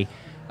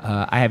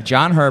I have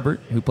John Herbert,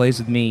 who plays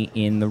with me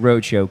in the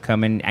Roadshow,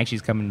 coming. Actually,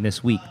 he's coming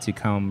this week to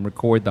come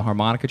record the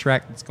harmonica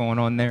track that's going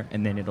on there,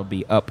 and then it'll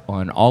be up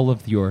on all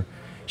of your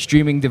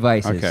streaming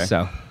devices. Okay.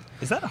 So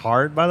Is that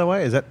hard, by the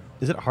way? Is it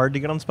hard to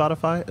get on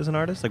Spotify as an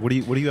artist? Like, what do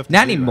you have to not do?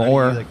 How do you,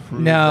 anymore. like,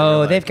 prove that No,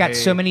 you're, they've like, got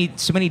hey-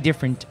 so many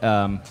different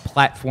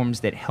platforms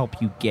that help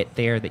you get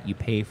there that you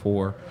pay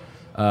for.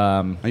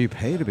 Are you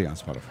paid to be on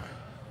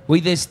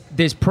Spotify?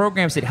 There's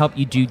programs that help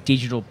you do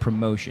digital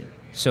promotion.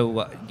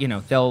 So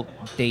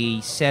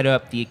they set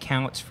up the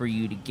accounts for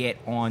you to get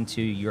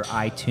onto your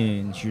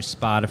iTunes, your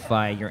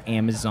Spotify, your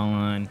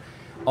Amazon,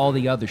 all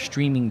the other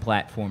streaming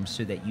platforms,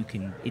 so that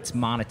it's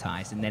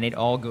monetized, and then it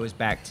all goes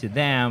back to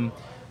them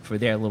for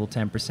their little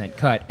 10%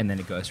 cut, and then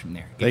it goes from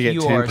there. They If get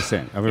you are-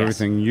 10% of yes.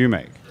 everything you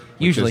make. Which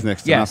Usually, is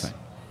next to yes. nothing.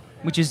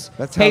 Which is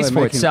That's how pays they're for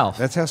making- itself.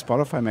 That's how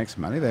Spotify makes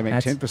money. They make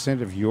That's-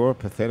 10% of your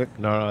pathetic.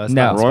 No, that's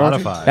No. not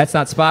Royalty? Spotify. That's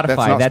not Spotify. That's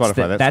not that's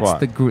Spotify, the, that's why.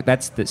 the group.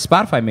 That's the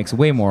Spotify makes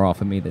way more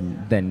off of me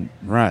than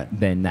Right.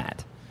 than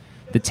that.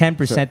 The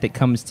 10% that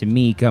comes to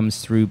me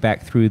comes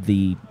back through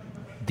the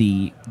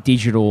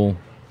digital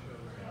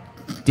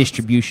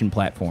distribution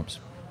platforms.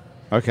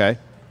 Okay.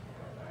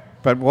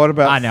 But what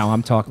about? I know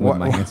I'm talking with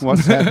my hands.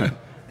 What's happening?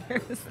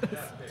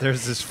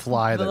 There's this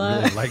fly that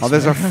really likes Oh,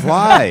 there's me. a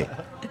fly.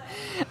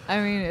 I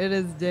mean, it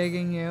is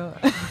digging you.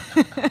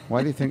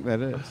 Why do you think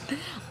that is?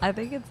 I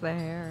think it's the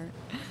hair.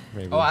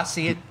 Maybe. Oh, I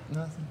see it.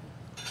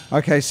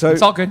 Okay, so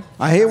It's all good.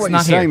 I hear It's what you're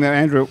not here. saying, though,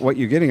 Andrew. What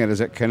you're getting at is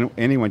that can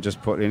anyone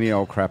just put any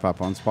old crap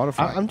up on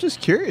Spotify? I'm just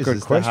curious. Good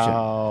as to question.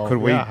 how- could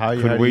we? yeah, how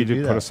you- could how do we you do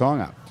do put that? a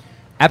song up?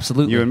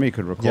 Absolutely. You and me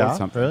could record Yeah,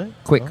 something. really?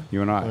 Quick.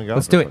 You and I. Let me go.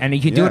 Let's do it, and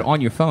you can do it Yeah.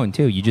 on your phone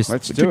too. You just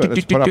Let's do it.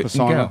 Let's put up a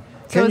song. Go. up.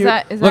 So Can is you-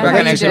 that is Look, that I how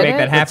can you actually did make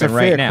that it? happen. It's a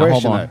right fair now. Hold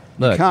question, on.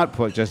 though. Look. You can't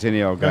put just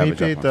any old No, he garbage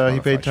paid up on he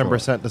paid Spotify,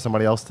 10% to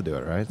somebody else to do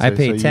it, right? I So-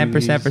 paid so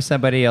 10% for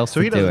somebody else So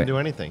to he do doesn't it. do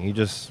anything. He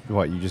just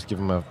you just give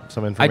him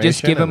some I information.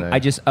 just give and them. then- I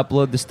just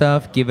upload the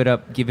stuff, give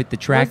it the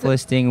track Was it-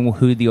 listing,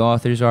 who the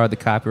authors are, the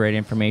copyright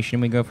information,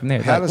 and we go from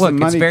there. How Like, does look, the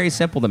it's money- very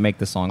simple to make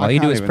the song. I All you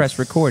do can't is even press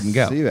record and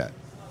go. See that?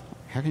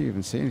 How can you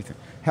even see anything?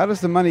 How does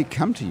the money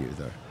come to you,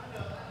 though?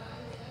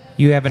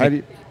 You have How do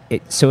you-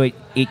 so it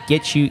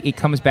gets you. It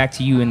comes back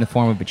to you in the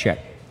form of a check,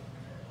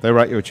 They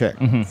write you a check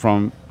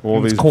from all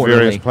And it's these quarterly.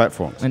 various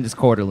platforms. and it's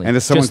quarterly. And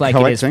is someone just like it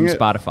is from collecting it?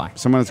 Spotify.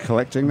 Someone's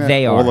collecting that?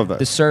 They are. All of those.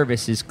 The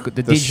service is the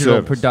digital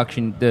service.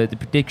 production, the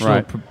digital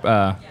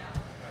Right.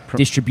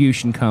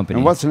 distribution company.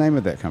 And what's the name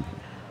of that company?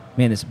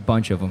 Man, there's a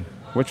bunch of them.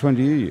 Which one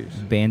do you use?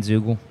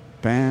 Bandzoogle.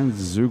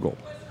 Bandzoogle.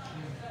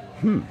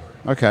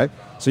 Okay.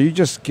 So you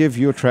just give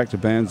your track to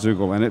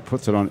Bandzoogle and it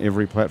puts it on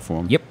every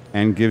platform. Yep.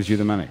 And gives you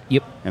the money.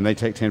 Yep. And they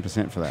take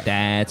 10% for that.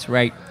 That's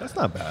right. That's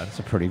not bad. That's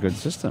a pretty good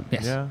system.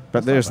 Yes. Yeah.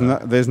 But there's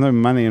no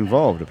money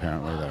involved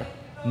apparently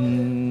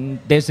though.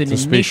 There's an To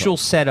speak initial of.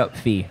 setup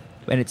fee,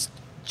 and it's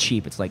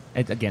cheap. It's like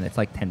it's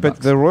like $10. But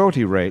the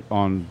royalty rate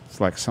on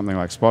like something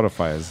like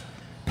Spotify is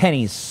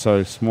pennies,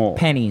 so small.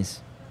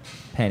 pennies.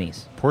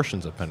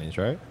 Portions of pennies,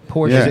 right?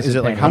 Portions Yeah. of Is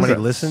it like how pennies. many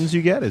Hundreds. listens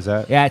you get? Is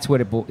that? Yeah, that's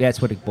what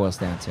it boils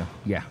down to.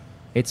 Yeah,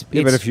 it's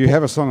Yeah, but it's if you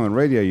have a song on the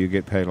radio, you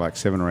get paid like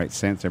 7 or 8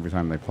 cents every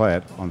time they play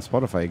it. On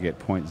Spotify, you get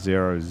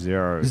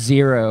 0.00.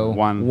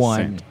 0.01.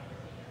 cent.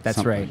 That's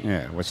Something, right.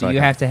 yeah, which So like you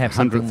a have to have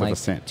hundredth something of a like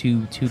cent.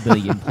 2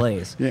 billion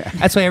plays. Yeah.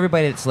 That's why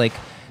everybody that's like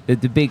the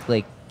big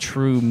like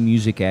true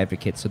music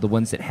advocates are the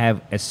ones that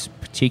have a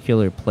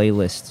particular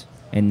playlist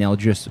and they'll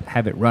just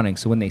have it running.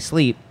 So when they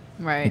sleep,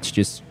 Right. it's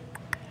just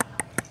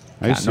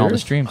Are you gotten all the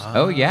serious? streams.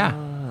 Oh yeah.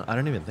 I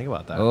don't even think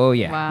about that. Oh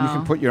yeah. Wow. You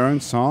can put your own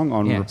song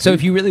on Yeah. repeat. So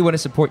if you really want to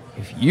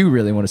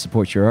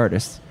support your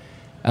artist,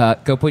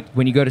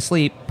 when you go to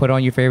sleep, put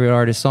on your favorite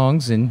artist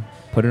songs and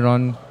put it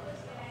on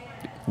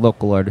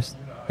local artists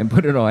and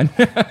put it on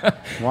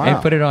Wow.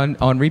 and put it on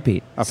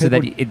repeat Are so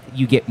that people-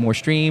 you get more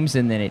streams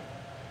and then it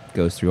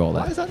goes through all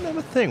Why that. is that not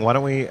a thing? Why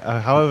don't we?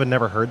 How have I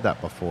never heard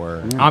that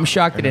before? I'm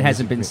shocked that in it a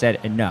hasn't music been said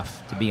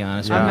enough, to be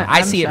honest. Yeah. with you. I'm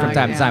I see it from shocked,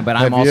 time to yeah. time, but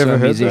Have I'm you also ever a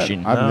heard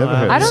musician. That? I've No, never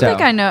heard I don't So-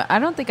 think I know. I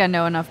don't think I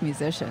know enough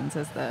musicians.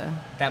 Is the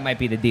That might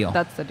be the deal.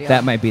 That's the deal.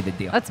 That might be the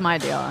deal. that's my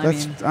deal. I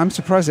mean, I'm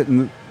surprised that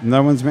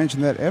no one's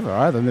mentioned that ever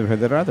either. I've never heard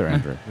that either,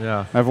 Andrew.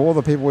 Yeah. Of all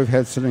the people we've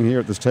had sitting here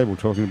at this table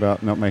talking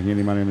about not making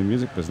any money in the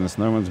music business,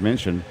 no one's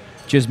mentioned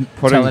Just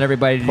putting, telling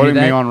everybody to putting do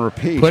that. me on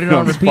repeat. Put it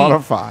on repeat.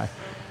 Spotify.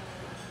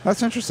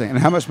 That's interesting. And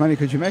how much money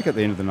could you make at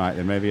the end of the night?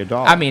 Then maybe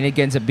 $1. I mean, it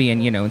ends up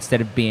being, instead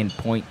of being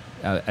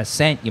a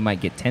cent, you might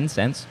get 10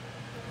 cents.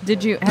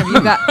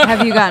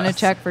 Have you gotten a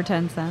check for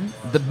 10 cents?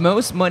 The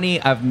most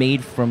money I've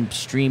made from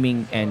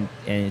streaming and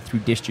through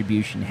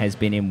distribution has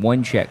been in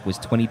one check was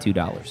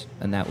 $22,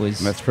 and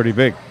That's pretty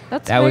big.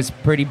 That was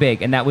pretty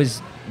big, and that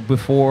was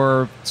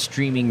before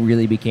streaming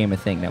really became a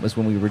thing. That was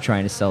when we were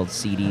trying to sell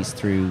CDs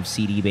through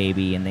CD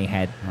Baby, and they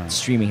had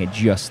streaming had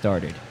just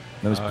started.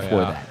 That was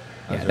before that.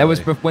 Yeah, that was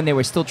when they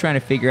were still trying to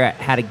figure out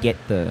how to get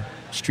the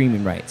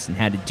streaming rights and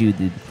how to do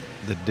the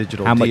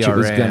digital how much it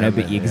was DRM going to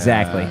be. and-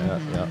 Exactly.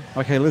 Yeah.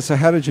 Okay, Liz, so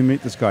how did you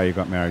meet this guy you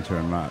got married to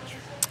in March?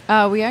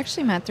 We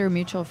actually met through a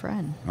mutual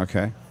friend.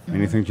 Okay.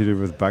 Anything to do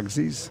with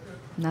Bugsies?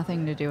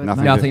 Nothing to do with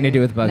Nothing. money. Nothing to do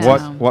with Bugs. No.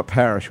 What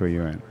parish were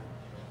you in?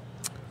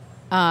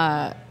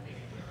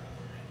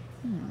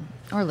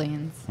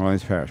 Orleans.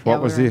 Orleans Parish. Yeah,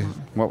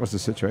 What was the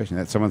situation?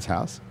 At someone's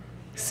house?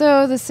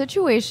 So the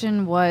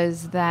situation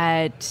was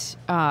that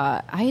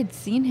I had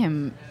seen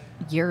him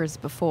years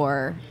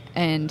before,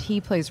 and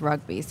he plays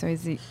rugby, so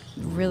he's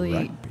really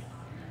Rugby.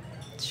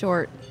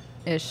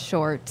 short-ish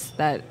shorts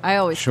that I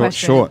always Short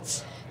question.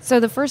 shorts. So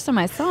the first time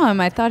I saw him,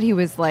 I thought he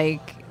was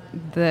like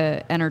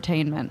the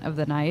entertainment of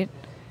the night,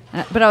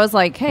 but I was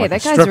like, "Hey, Like a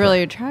that guy's stripper.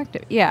 really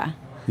attractive." Yeah,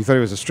 You thought he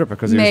was a stripper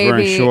because he was wearing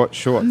Maybe- short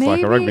shorts like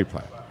a maybe- rugby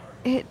player.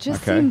 it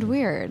just Okay. seemed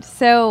weird.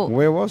 So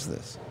Where was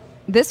this?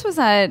 this was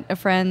at a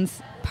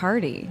friend's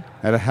party.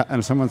 And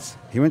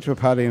he went to a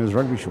party in his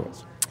rugby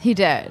shorts. He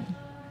did.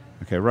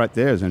 Okay, right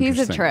there is interesting.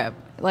 He's a trip.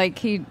 Like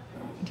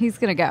he's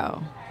gonna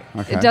go.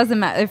 Okay. It doesn't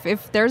matter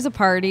if there's a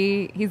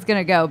party, he's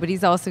gonna go, but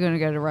he's also gonna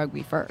go to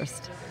rugby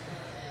first.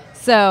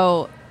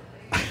 So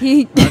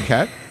he,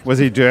 Okay. Was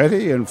he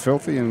dirty and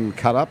filthy and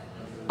cut up?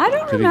 I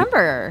don't Did he-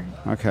 remember.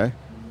 Okay.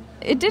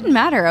 It didn't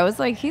matter. I was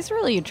like, he's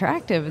really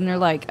attractive, and they're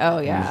like, oh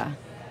yeah,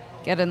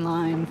 get in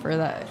line for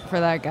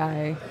that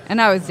guy. And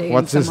I was dating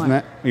What's his someone.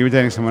 name? You were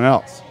dating someone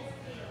else.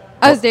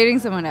 I was dating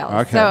someone else,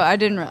 Okay. so I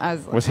didn't.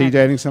 Was he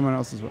dating someone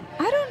else as well?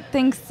 I don't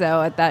think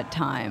so at that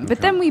time, but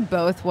Okay. then we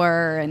both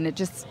were, and it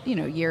just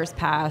years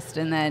passed,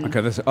 and then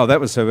Okay. That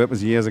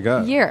was years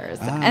ago. years.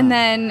 Ah. And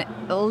then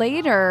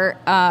later,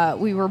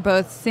 we were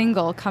both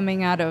single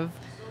coming out of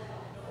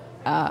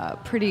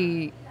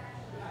pretty,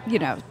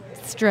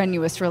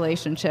 strenuous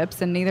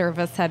relationships, and neither of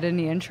us had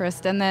any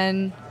interest. And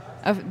then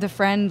the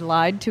friend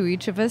lied to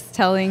each of us,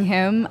 telling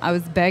him I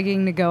was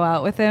begging to go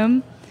out with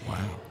him. Wow.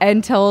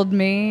 And told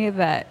me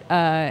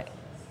that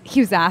he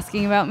was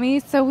asking about me.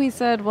 So we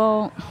said,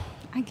 well,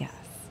 I guess.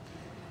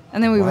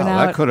 And then we went Wow,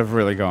 out. that could have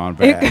really gone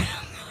bad.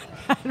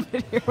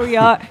 But here we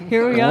are.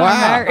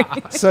 Married.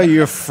 So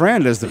your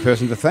friend is the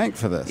person to thank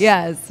for this.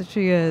 Yes,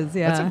 she is.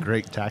 Yeah. That's a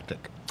great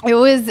tactic. It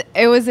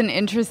was an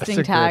interesting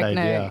That's a great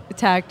idea.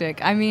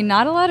 tactic. I mean,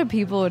 not a lot of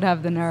people would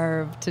have the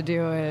nerve to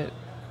do it.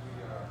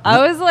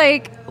 I was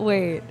like,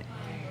 wait.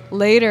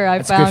 Later, I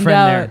That's a good found friend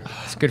out. there.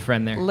 It's a good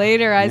friend there.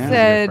 Later, I Yeah. Good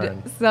said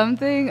friend.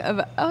 something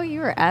about, oh,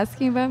 you were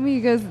asking about me?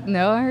 He goes,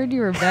 no, I heard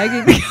you were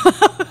begging.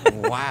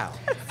 Wow.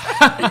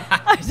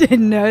 I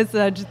didn't know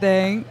such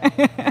thing.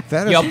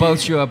 That is Y'all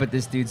both show up at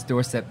this dude's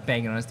doorstep,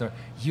 banging on his door.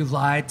 You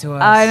lied to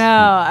us. I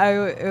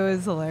know. It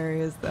was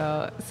hilarious,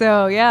 though.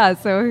 So, yeah,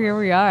 so here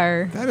we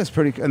are. That is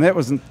pretty. And that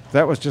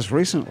was just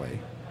recently.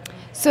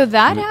 So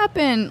that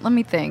happened, let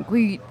me think.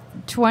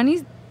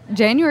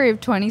 January of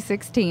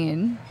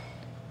 2016.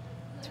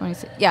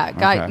 Got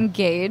Okay.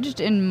 engaged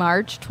in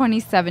March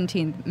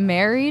 2017.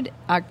 Married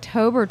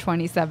October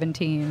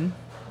 2017.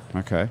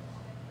 Okay.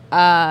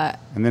 And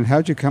then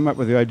how'd you come up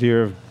with the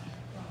idea of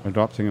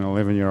adopting an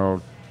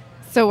 11-year-old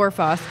So we're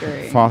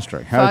fostering.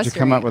 fostering? How did you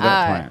come up with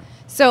that Fostering. plan?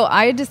 So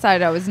I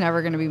decided I was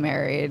never going to be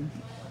married,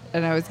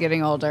 and I was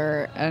getting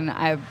older, and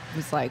I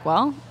was like,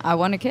 well, I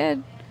want a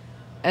kid,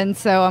 and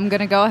so I'm going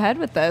to go ahead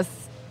with this.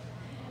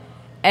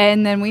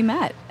 And then we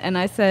met, and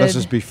I said, This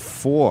is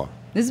before.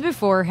 this is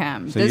before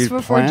him. So this is you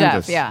before planned Jeff,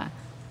 this. yeah.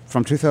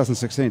 From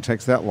 2016, it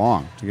takes that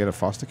long to get a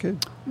foster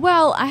kid?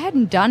 Well, I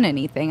hadn't done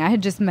anything. I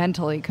had just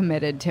mentally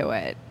committed to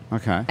it.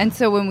 Okay. And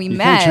so when we you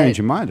met, can't change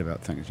your mind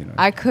about things,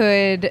 I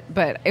could,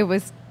 but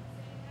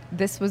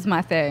this was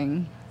my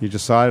thing. You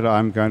decided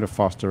I'm going to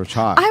foster a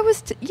child. I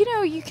was,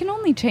 you can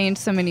only change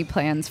so many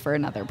plans for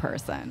another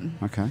person.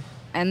 Okay.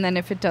 And then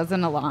if it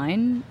doesn't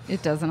align,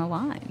 it doesn't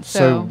align.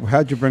 So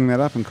how'd you bring that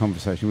up in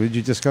conversation? Did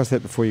you discuss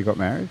that before you got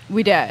married?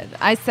 We did.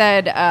 I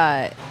said,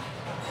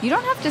 you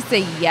don't have to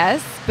say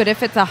yes, but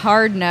if it's a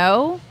hard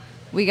no,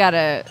 we got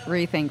to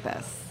rethink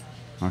this.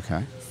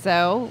 Okay.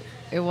 So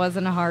it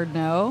wasn't a hard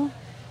no.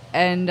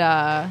 And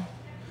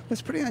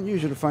It's pretty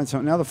unusual to find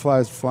something. Now the fly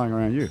is flying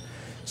around you.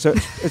 So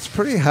it's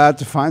pretty hard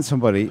to find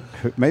somebody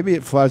who, maybe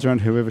it flies around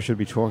whoever should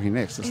be talking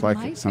next. It's It like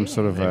might some be.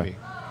 sort of Maybe.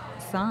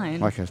 sign.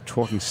 like a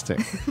talking stick.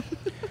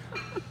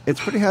 It's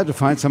pretty hard to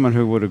find someone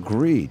who would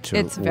agree to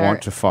It's very-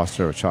 want to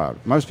foster a child.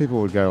 Most people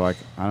would go like,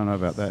 I don't know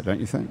about that, don't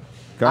you think?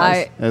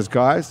 Guys? As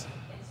guys?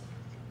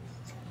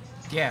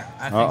 Yeah,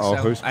 I think Uh-oh,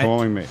 so. who's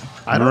calling me?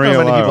 I don't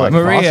know many people like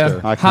Maria. foster.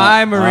 I can't-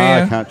 Hi,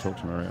 Maria. I can't talk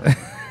to Maria.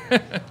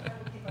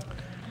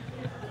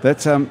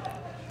 That's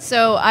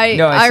so I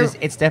No, I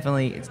it's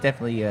definitely.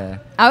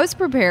 I was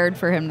prepared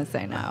for him to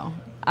say no.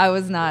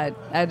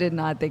 I did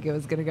not think it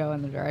was going to go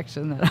in the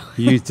direction that I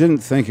You didn't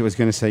think it was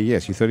going to say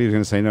yes. You thought he was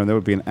going to say no. There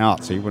would be an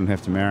out, so you wouldn't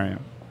have to marry him.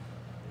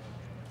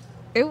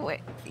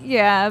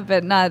 yeah,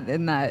 but not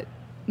in that.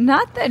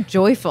 Not that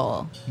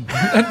joyful.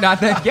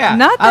 Not that, yeah.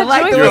 Not I that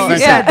like the way joyful. you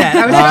said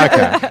that.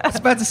 Okay. I was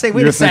about to say,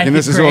 wait You're a second. thinking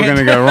this is all going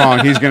to go wrong.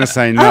 He's going to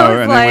say I no, was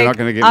and like, then we're not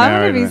going to get I'm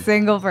married. going to be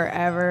single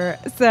forever.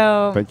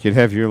 So, But you'd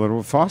have your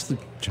little foster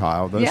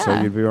child, though, so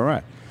Yeah. you'd be all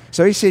right.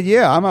 So he said,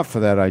 yeah, I'm up for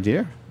that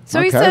idea. he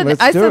Okay, said,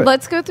 let's I do said, it.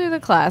 let's go through the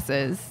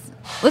classes.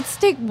 Let's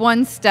take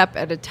one step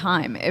at a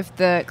time. If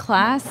the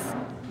class,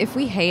 if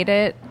we hate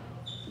it,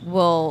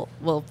 we'll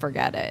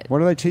forget it. What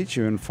do they teach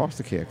you in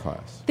foster care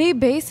class? They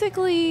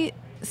basically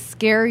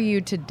scare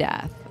you to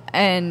death.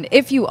 And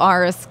if you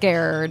are a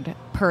scared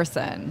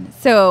person,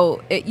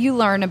 so you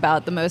learn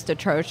about the most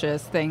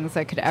atrocious things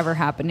that could ever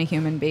happen to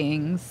human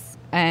beings.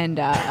 And,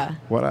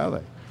 What are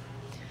they?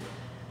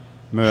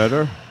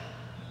 Murder?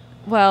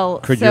 well,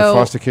 Could so your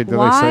foster kid, do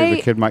they say the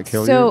why- kid might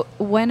kill So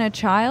when a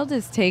child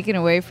is taken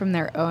away from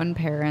their own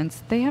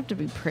parents, they have to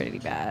be pretty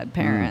Mm, bad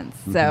parents.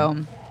 mm-hmm.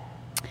 So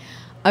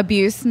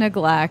abuse,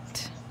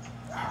 neglect.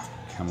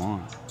 Come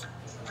on.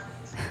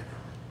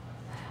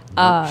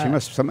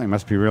 Something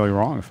must be really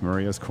wrong if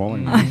Maria's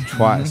calling me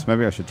twice.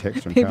 Maybe I should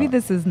text her. and Maybe tell her.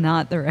 this is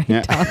not the right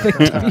Yeah. topic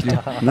to be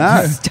talking.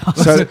 No.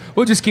 So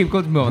We'll just keep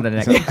going on to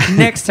the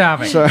next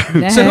topic. So- So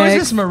who is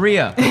this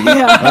Maria?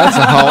 that's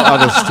a whole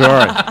other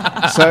story.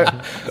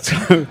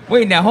 So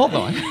Wait, now hold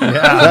on.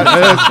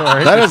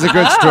 that is a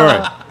good story.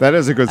 That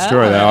is a good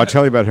story. Though I'll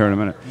tell you about her in a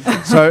minute.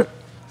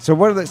 So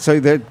what are they? So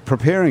they're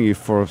preparing you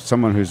for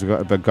someone who's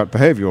got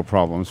behavioral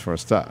problems for a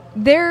start.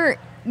 They're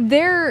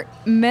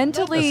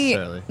mentally,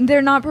 necessarily.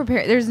 they're not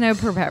prepared. There's no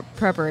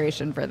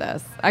preparation for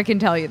this. I can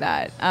tell you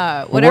that.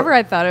 Whatever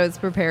I thought I was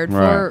prepared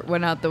for Right.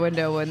 went out the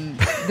window when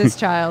this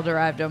child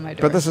arrived on my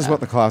door. But this is what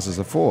the classes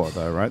are for,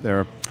 though, right?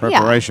 They're a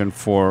preparation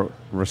for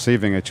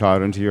receiving a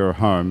child into your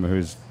home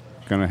who's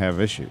going to have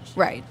issues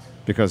Right,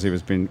 because he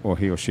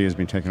or she has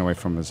been taken away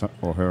from his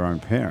or her own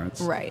parents,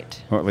 right.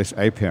 or at least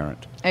a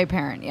parent. A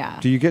parent, yeah.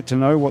 Do you get to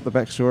know what the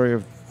backstory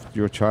of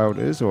your child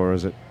is, or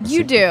is it? a You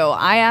secret? do.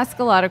 I ask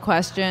a lot of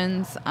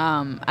questions.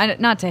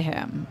 Not to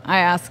him. I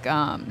ask.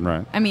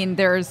 Right. I mean,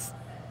 there's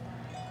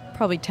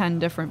probably 10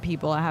 different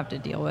people I have to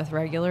deal with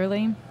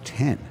regularly.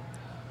 10.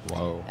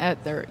 Whoa.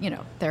 At their,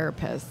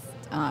 therapists,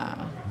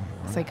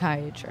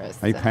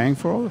 psychiatrists. Are you paying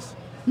for all this?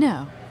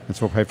 No.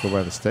 It's all paid for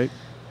by the state.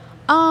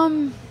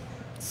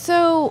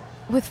 So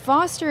with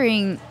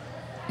fostering,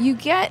 you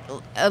get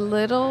a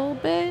little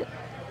bit.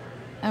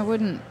 I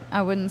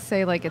wouldn't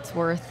say like it's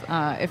worth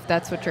if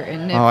that's what you're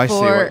in it Oh, I see.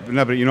 for.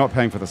 No, but you're not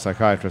paying for the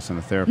psychiatrist and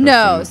the therapist.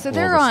 No, and so all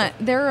they're this on stuff.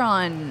 they're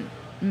on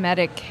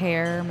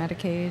Medicare,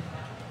 Medicaid,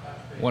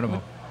 One of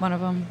them. one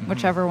of them,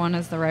 whichever one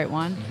is the right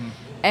one,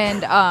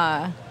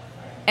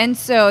 and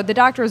so the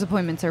doctor's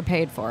appointments are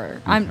paid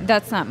for.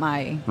 That's not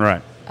my.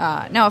 Right.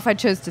 Now, if I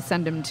chose to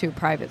send him to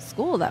private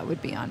school, that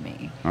would be on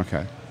me.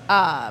 Okay.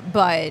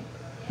 But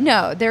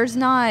no, there's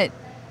not.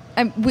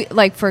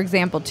 Like, for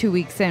example, 2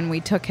 weeks in, we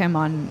took him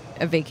on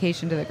a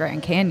vacation to the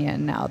Grand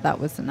Canyon. Now, that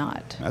was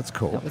not. That's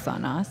cool. That was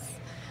on us.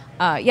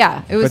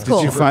 Yeah, it was But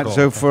cool. did you find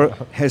Cool.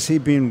 has he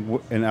been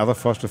in other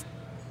foster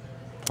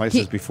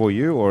places He- before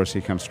you, or has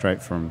he come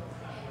straight from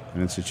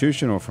an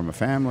institution or from a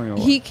family? Or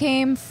He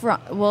came from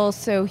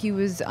so he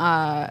was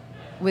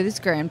with his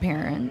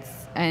grandparents,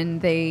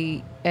 and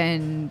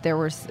there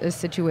was a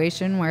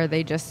situation where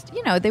they just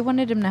they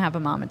wanted him to have a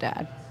mom and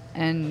dad,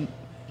 and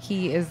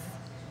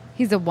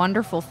he's a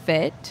wonderful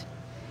fit.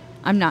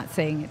 I'm not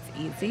saying it's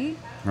easy,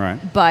 right.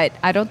 but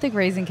I don't think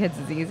raising kids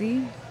is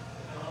easy,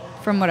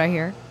 from what I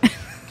hear.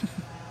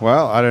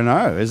 Well, I don't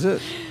know. Is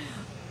it?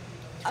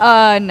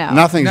 No.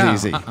 Nothing's No,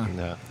 easy.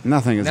 No.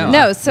 Nothing is No. easy.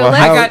 No, so Well,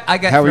 let's- I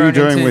got how are you thrown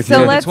doing into with So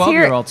your? let's hear-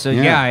 12-year-old. So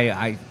Yeah. yeah,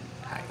 I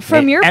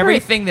From your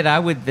everything that I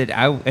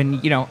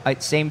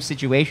and same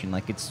situation.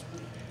 Like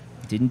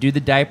didn't do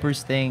the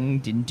diapers thing.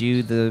 Didn't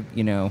do the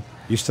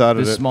You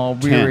started the at small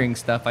 10. rearing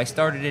stuff. I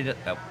started it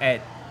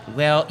at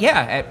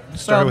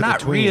Started with a not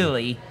tween.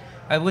 really.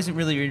 I wasn't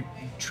really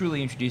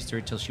truly introduced to her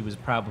until she was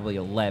probably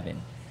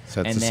 11.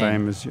 So it's And the then-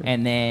 same as you.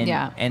 And then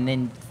Yeah. and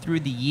then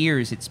through the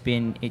years, it's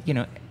been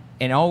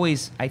and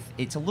always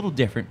it's a little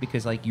different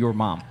because like your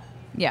mom.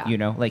 Yeah.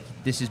 Like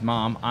this is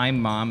mom, I'm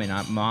mom,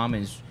 and mom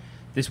is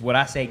this what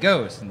I say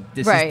goes, and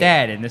this Right. is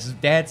dad, and this is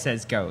dad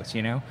says goes.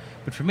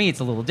 But for me, it's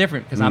a little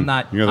different because I'm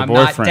not You're the I'm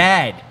not boyfriend.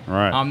 dad.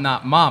 Right. I'm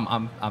not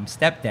mom. I'm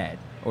stepdad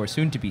or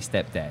soon to be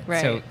stepdad.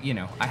 Right. So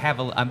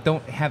I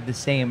don't have the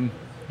same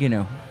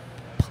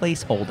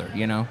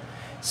placeholder.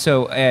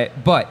 So,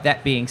 but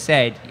that being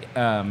said.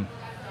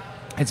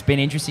 It's been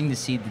interesting to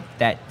see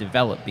that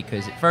develop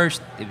because at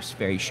first it was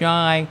very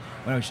shy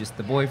when I was just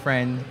the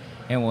boyfriend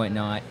and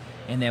whatnot.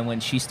 And then when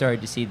she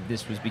started to see that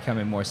this was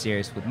becoming more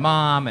serious with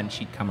mom and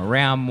she'd come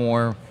around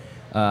more,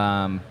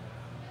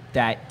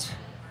 that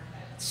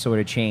sort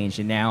of changed.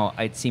 And now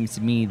it seems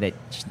to me that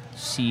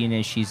seeing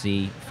as she's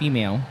a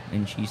female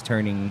and she's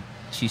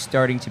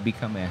starting to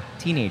become a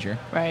teenager,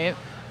 Right.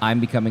 I'm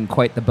becoming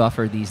quite the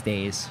buffer these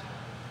days.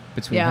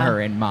 between Yeah. her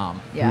and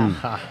mom.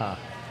 Yeah.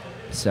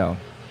 So,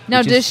 Now,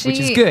 which does is, which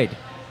is she- good.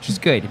 Which is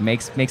good. It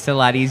makes it a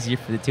lot easier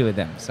for the two of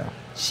them. So,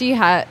 She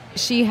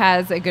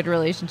has a good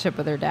relationship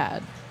with her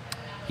dad.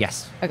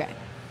 yes, Okay.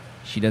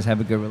 she does have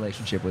a good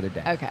relationship with her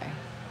dad. Okay.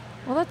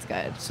 Well, that's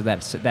good. So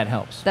that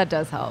helps. That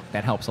does help.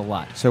 That helps a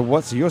lot. So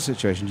what's your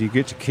situation? Do you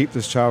get to keep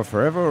this child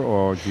forever,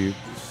 or do you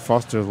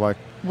foster like?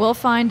 We'll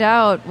find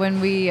out when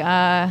we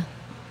How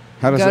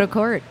does go it to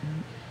court.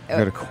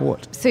 go to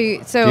court? So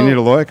Do you need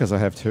a lawyer? Because I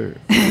have two.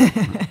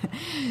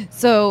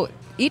 So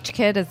each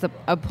kid is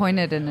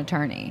appointed an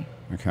attorney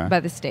Okay. by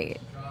the state,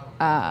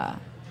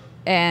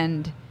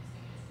 and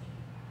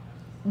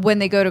when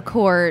they go to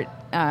court,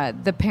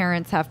 the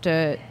parents have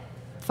to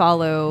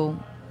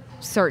follow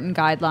certain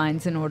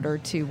guidelines in order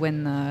to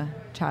win the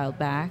child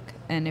back,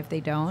 and if they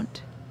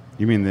don't,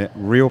 You mean the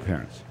real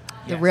parents?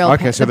 the real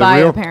Okay, so the the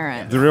bio real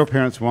parents, the real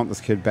parents want this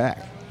kid back.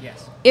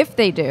 Yes. if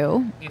they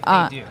do, If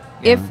they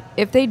do.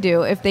 if they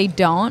do, if they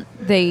don't,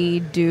 they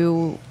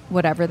do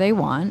whatever they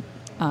want.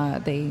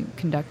 They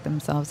conduct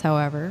themselves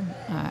however.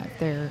 If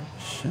they're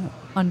Shit.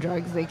 on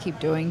drugs, they keep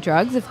doing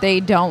drugs. If they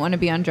don't want to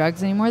be on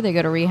drugs anymore, they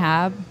go to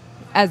rehab.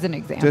 As an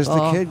example, Does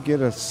the kid get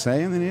a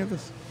say in any of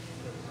this?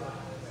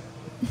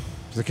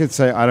 Does the kid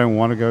say, "I don't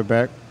want to go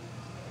back.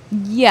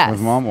 yes, with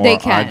mom, or they I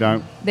can.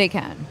 don't- They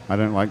can. I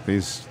don't like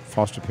these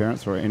foster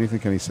parents," or anything?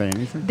 Can he say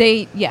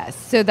anything? Yes.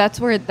 So that's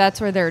where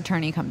their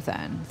attorney comes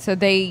in. So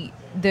the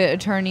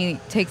attorney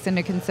takes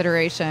into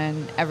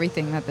consideration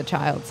everything that the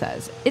child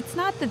says. It's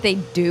not that they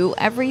do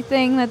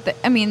everything that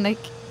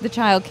the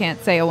child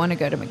can't say, "I want to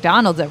go to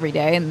McDonald's every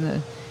day,"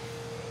 and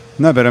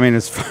No, but I mean,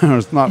 as far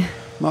as not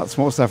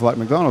small stuff like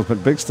McDonald's,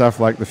 but big stuff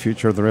like the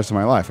future of the rest of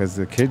my life. Does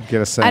the kid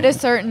get a say? at a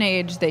certain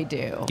age they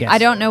do. Yes. I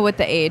don't know what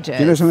the age is.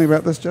 Do you know something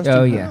about this, Justin?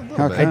 Oh yeah.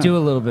 How I come? do a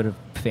little bit of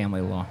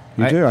family law.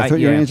 You do? I thought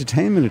you were an yeah.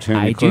 entertainment attorney.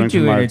 I according to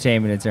do my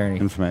entertainment attorney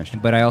information.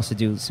 but I also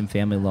do some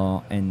family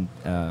law and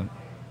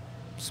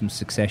some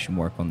succession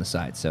work on the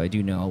side. So I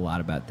do know a lot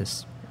about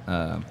this.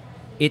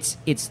 It's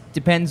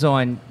depends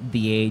on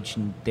the age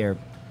and their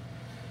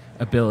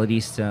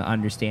abilities to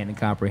understand and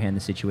comprehend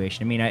the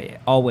situation. I mean, I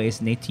always,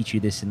 and they teach you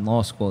this in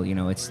law school. You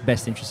know, it's the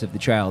best interest of the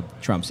child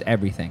trumps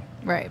everything.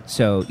 Right.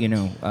 So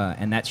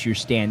and that's your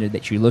standard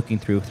that you're looking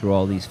through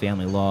all these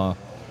family law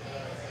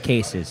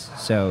cases.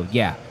 So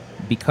yeah,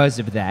 because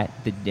of that,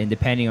 and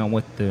depending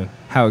on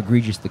how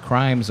egregious the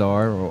crimes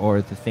are,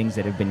 or the things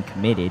that have been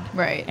committed,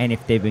 Right. and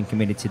if they've been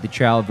committed to the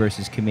child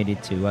versus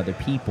committed to other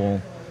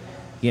people,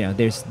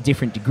 there's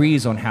different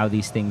degrees on how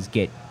these things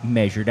get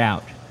measured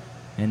out,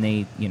 and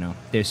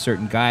there's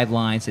certain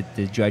guidelines that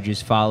the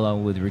judges follow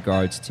with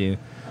regards to,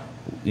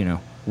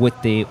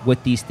 what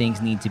these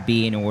things need to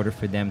be in order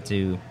for them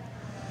to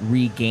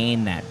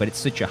regain that. But it's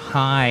such a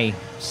high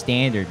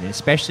standard, and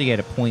especially at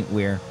a point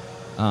where,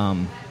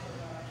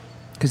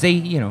 because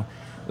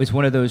it's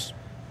one of those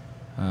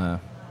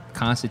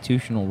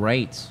constitutional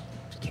rights,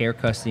 care,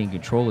 custody, and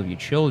control of your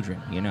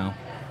children.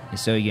 And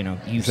so you Is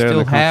that in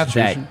still the have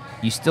that. Constitution?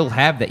 You still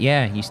have that.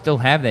 Yeah, you still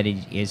have that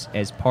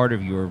as part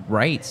of your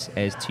rights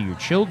as to your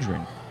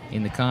children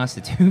in the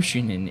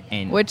Constitution,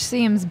 and Which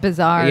seems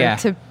bizarre Yeah.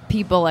 to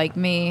people like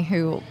me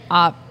who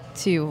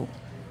opt to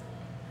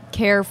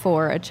care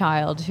for a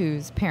child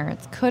whose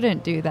parents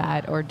couldn't do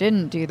that or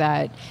didn't do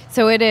that.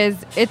 So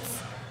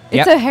it's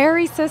Yep. a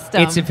hairy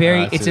system. It's a very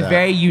I see it's a that.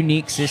 very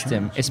unique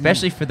system,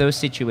 especially for those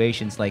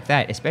situations like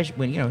that. Especially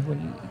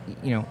when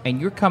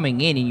and you're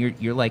coming in and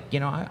you're like,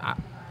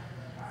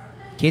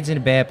 kid's in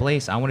a bad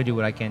place. I want to do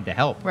what I can to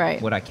help.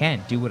 Right. What I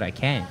can, do what I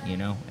can.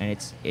 And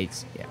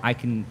it's I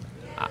can.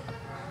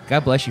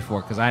 God bless you for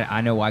it, because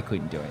I know I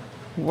couldn't do it.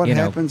 What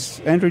happens,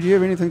 Andrew? Do you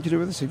have anything to do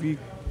with this?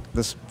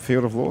 This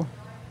field of law?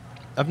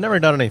 I've never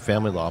done any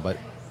family law, but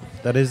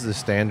that is the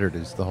standard,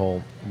 is the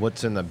whole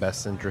what's in the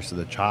best interest of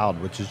the child,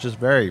 which is just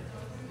very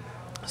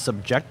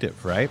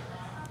subjective, right?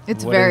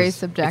 It's What very is-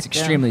 subjective. It's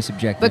extremely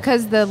subjective.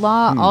 Because the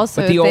law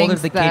also But the older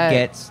thinks the kid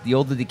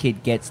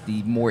that gets,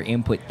 the more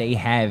input they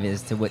have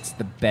as to what's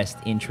the best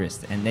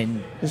interest, and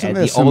then Isn't the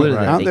there some- older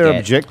that aren't they there get,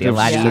 objectives? the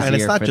lot Yeah. easier And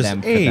it's not for just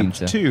them, age,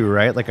 to. too,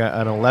 right? Like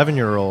an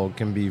 11-year-old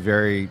can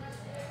be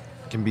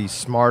can be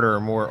smarter,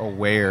 more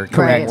aware, can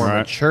Correct. be more Right.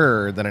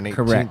 mature than an 18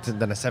 Correct.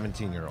 than a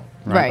 17-year-old.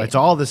 Right. Like, so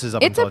all this is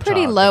up it's a until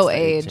pretty child low gets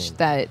to age 18.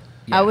 that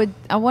Yeah.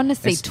 I want to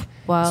say It's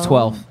 12. It's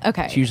 12.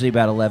 Okay. It's usually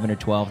about 11 or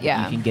 12.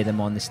 Yeah. You can get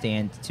them on the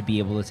stand to be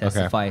able to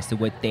testify as to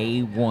what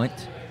they want.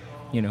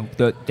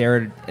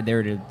 They're at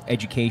an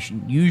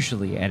education,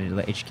 usually at an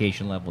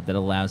education level that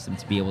allows them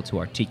to be able to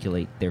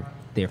articulate their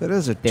That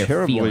is a their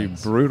terribly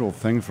feelings. brutal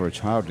thing for a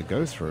child to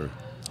go through.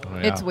 Oh,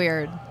 yeah. It's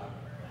weird.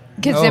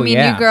 Because Oh,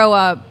 yeah. you grow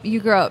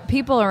up.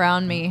 People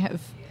around me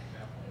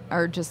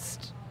are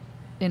just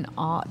in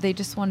awe. They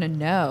just want to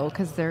know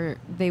because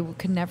they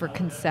could never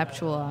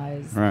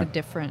conceptualize the Right.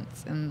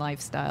 difference in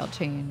lifestyle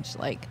change.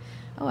 Like,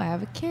 oh, I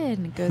have a kid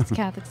and it goes to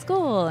Catholic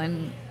school,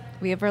 and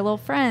we have our little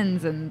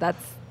friends, and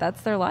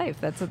that's their life.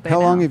 That's what they. How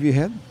know. long have you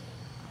had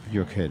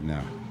your kid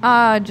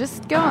now?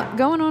 Just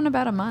going on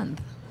about a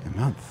month. A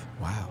month.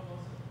 Wow.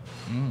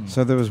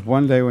 So there was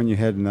one day when you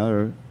had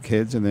no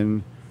kids, and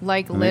then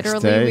Like The next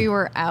literally, day- we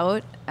were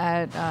out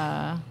at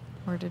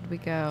where did we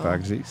go?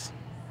 Bugsies.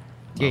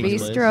 Yeah, you-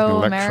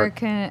 Bistro,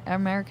 Electric.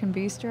 American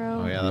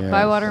Bistro. Oh, yeah, that Yeah.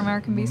 Bywater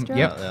American Bistro.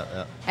 Yep.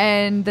 Yeah.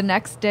 And the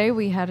next day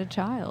we had a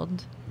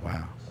child.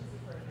 Wow.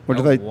 What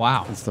do Oh, they?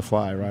 wow. It's the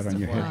fly right on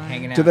your fly. head.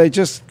 Hanging out. Do they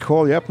just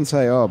call you up and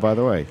say, "Oh, by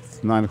the way,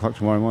 it's 9 o'clock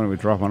tomorrow morning. We're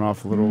dropping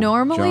off a little"?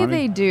 Normally Johnny?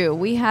 they do.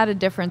 We had a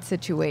different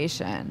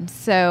situation.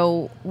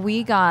 So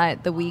we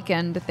got the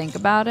weekend to think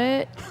about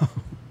it.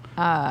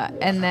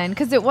 And then,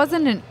 because it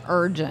wasn't an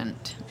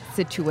urgent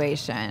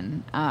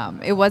situation,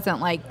 it wasn't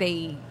like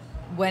they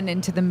went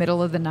into the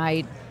middle of the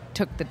night,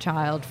 took the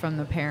child from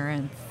the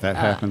parents. That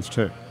happens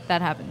too.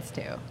 That happens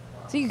too.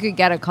 So you could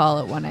get a call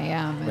at 1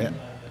 a.m. and Yeah.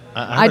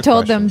 have I a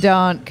told them question.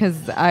 don't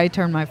because I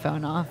turned my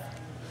phone off.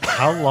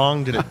 How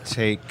long did it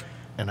take,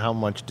 and how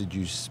much did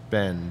you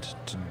spend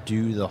to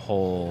do the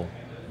whole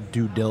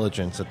due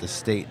diligence that the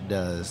state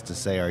does to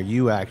say, are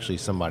you actually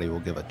somebody we'll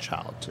give a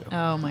child to?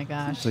 Oh my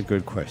gosh. It's a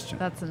good question.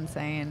 That's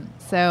insane.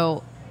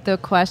 So the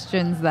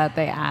questions that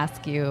they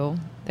ask you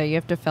that you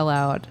have to fill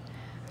out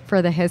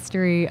for the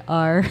history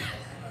are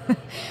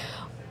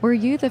were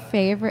you the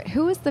favorite?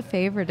 Who was the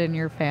favorite in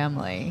your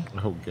family?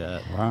 Oh,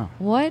 God. Wow.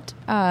 What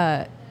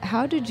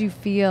how did you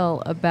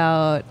feel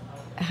about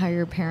how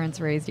your parents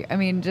raised you? I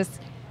mean, just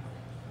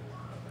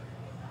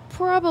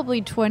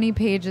probably 20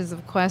 pages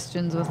of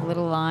questions with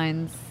little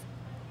lines.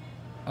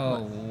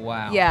 Oh,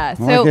 wow. Yeah.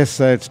 Well, So I guess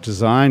it's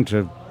designed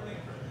to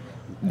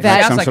vet-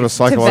 make some like sort of to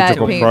vet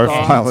psychological people.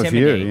 profile of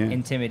you. Intimidate, Yeah.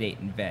 intimidate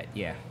and vet,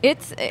 yeah.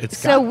 it's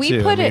It's got we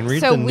to. put I mean, it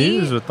read so the we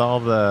news with all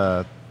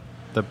the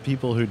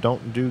people who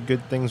don't do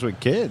good things with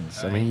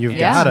kids. I mean, you've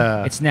Yeah.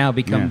 gotta. It's now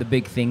become Yeah. the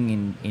big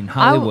thing in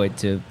Hollywood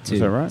to Is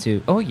that right?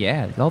 to oh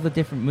yeah, all the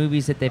different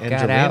movies that they've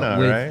got out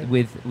Angelina,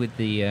 with right? with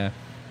the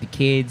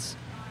kids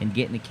and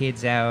getting the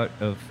kids out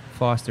of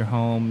foster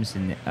homes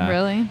and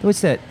Really?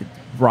 what's that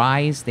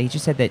Rise? They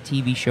just had that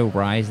TV show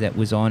Rise that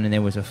was on, and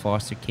there was a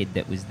foster kid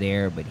that was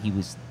there, but he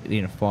was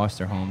in a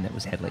foster home that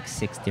had like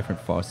 6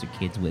 different foster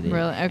kids with it,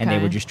 Really? and they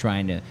Okay. were just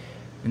trying to.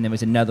 And there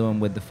was another one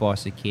with the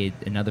foster kid,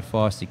 another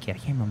foster kid. I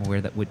can't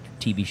remember what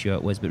TV show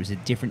it was, but it was a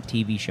different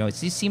TV show. It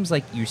just seems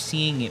like you're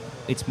seeing it.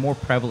 It's more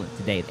prevalent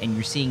today, and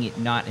you're seeing it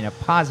not in a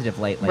positive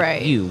light like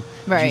Right. you.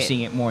 But You're Right.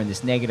 seeing it more in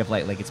this negative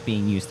light, like it's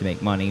being used to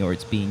make money or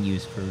it's being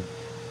used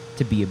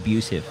to be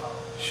abusive.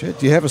 Shit,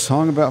 do you have a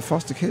song about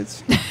foster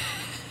kids?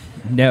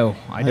 No,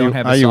 I don't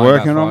have a are you song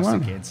working about on foster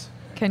one? kids.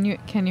 Can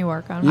you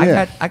work on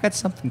Yeah. it? I got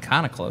something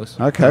kind of close.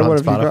 Okay, On what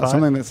have you got? Spotify?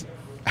 Something that's...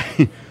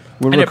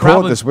 we'll And it record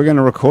probably- this. We're going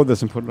to record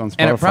this and put it on Spotify.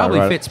 And it probably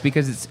right? fits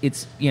because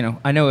it's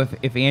I know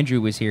if Andrew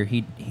was here,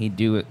 he'd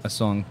do a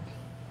song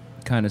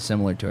kind of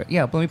similar to it.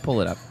 Yeah, let me pull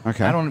it up.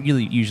 Okay. I don't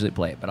really usually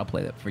play it, but I'll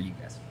play that for you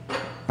guys.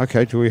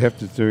 Okay, do we have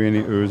to do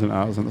any oohs and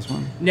ahs on this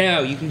one?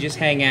 No, you can just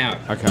hang out.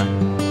 Okay.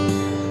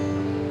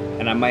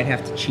 And I might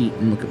have to cheat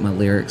and look at my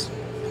lyrics.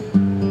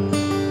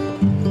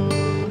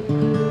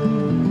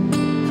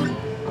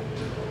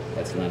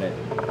 That's not it.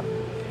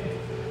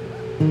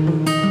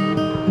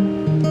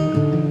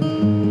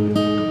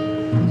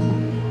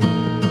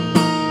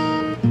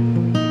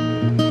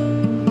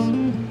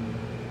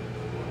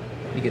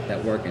 Let me get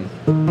that working.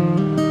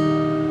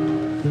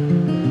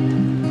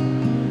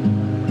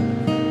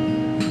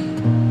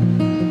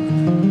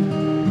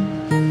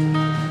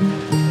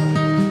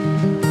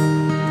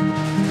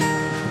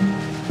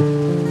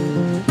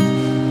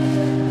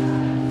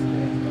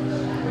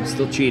 I'm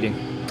still cheating.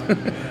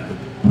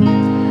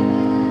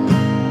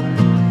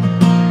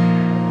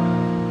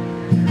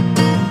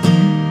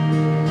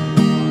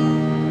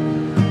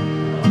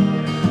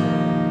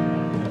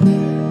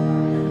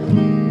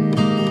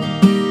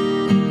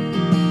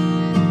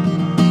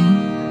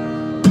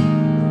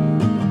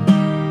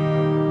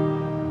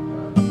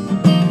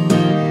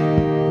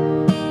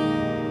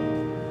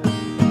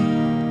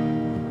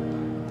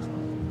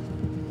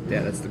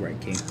 Yeah, that's the right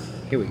key.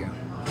 Here we go.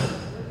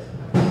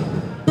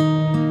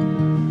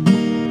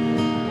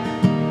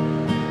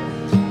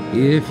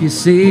 If you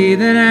say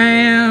that I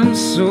am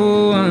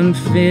so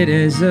unfit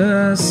as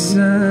a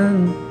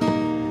son,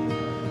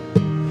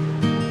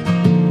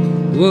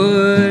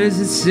 what does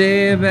it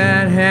say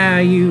about how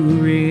you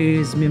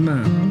raised me,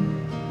 Mom?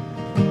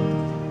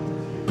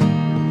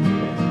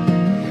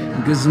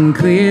 Because I'm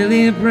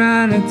clearly a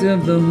product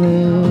of the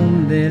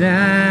home that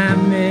I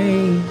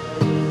made.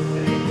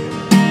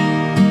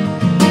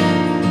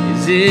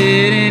 Is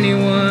it any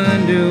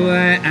wonder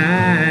why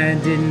I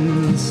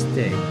didn't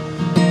stay?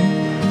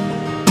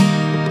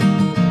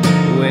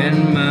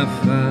 When my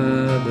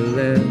father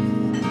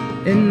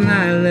left and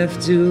I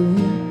left to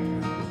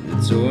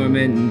the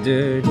torment and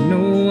dirt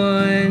no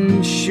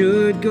one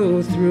should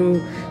go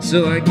through.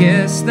 So I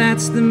guess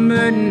that's the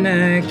burden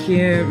I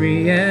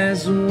carry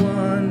as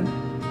one,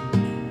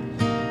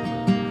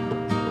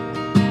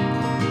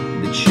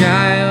 the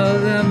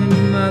child of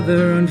a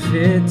mother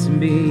unfit to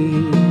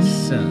be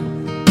son.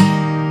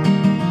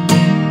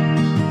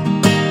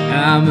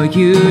 I'm a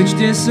huge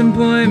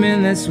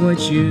disappointment, that's what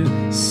you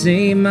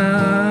say,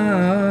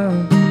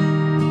 Mom.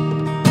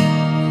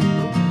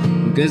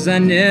 'Cause I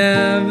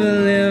never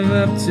live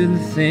up to the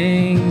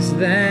things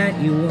that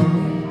you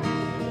want.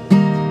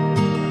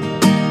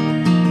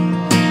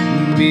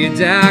 Be a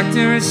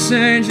doctor, a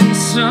surgeon,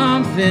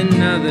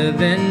 something other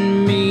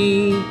than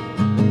me.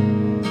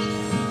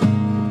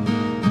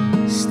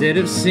 Instead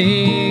of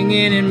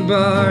singing in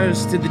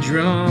bars to the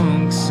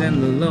drunks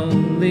and the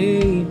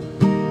lonely.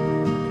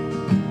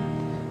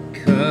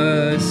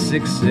 'Cause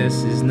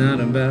success is not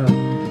about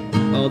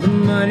all the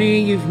money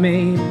you've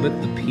made, but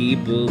the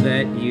people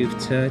that you've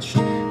touched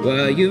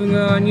while you've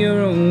gone your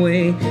own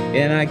way.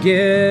 And I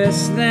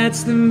guess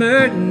that's the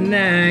burden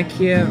I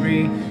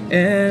carry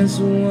as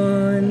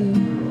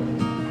one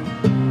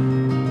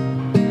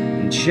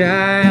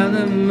child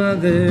of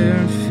mother,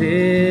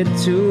 fit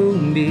to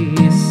be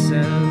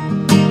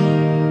son.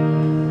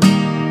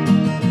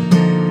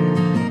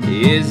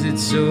 Is it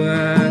so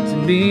hard to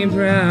be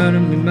proud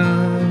of me,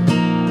 Mom?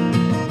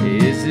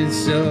 Is it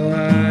so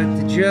hard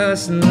to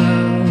just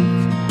love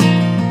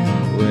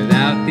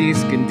without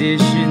these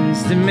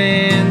conditions,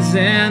 demands,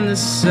 and the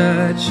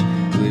such?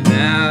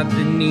 Without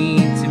the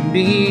need to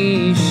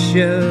be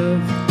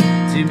shoved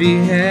to be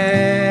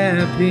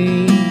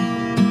happy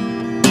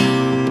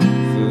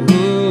for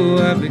who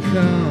I've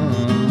become.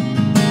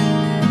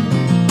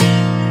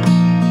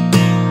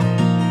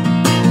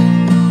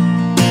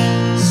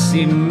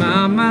 See,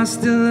 Mom, I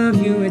still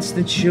love you. It's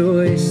the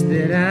choice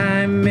that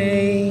I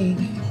make.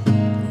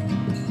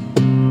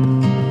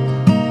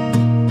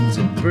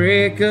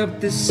 Break up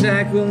the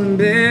cycle and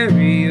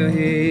bury your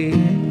head.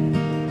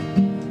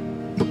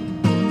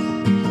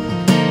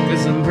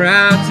 'Cause I'm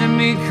proud to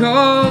be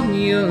called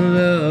your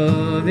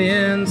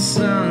loving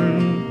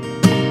son.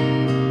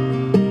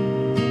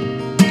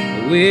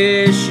 I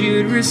wish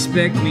you'd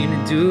respect me to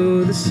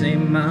do the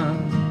same, Mom.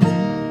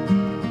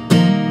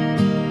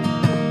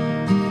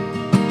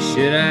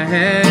 Should I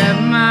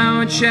have my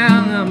own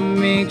child, I'll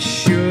make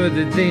sure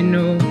that they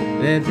know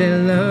that they're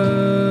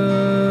loved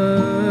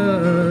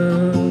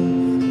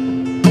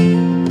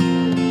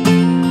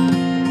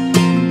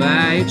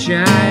by a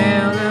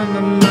child of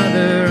a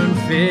mother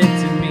unfit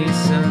to be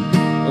son.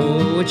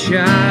 Oh, a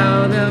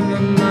child of a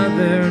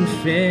mother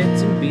unfit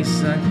to be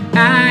son.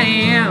 I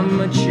am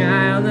a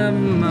child of a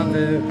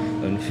mother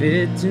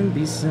unfit to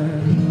be son.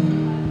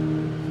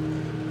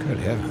 Good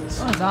heavens.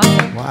 That was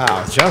awesome.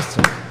 Wow,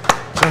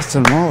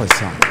 Justin Morley's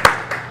song.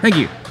 Thank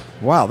you.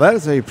 Wow, that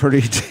is a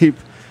pretty deep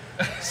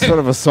sort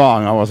of a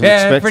song. I wasn't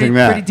expecting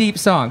that. Pretty deep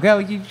song. Well,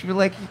 you were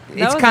like,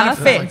 it's was kind of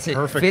awesome. fits. It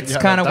Perfect. fits Yeah,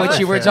 kind of that what does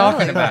you were fit.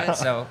 talking Totally. about.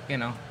 So, you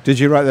know. Did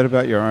you write that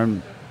about your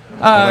own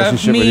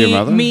relationship with your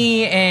mother?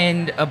 Me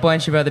and a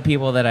bunch of other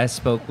people that I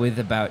spoke with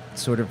about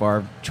sort of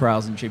our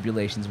trials and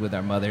tribulations with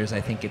our mothers. I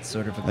think it's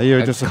sort of Are you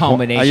a,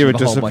 culmination are you a of a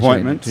whole bunch of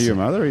disappointment to events. your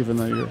mother, even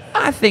though you're...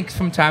 I think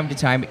from time to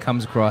time it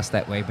comes across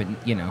that way, but,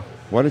 you know.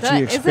 What did she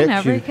That expect isn't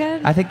every you...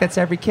 kid. I think that's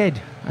every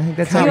kid. I think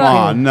that's Come every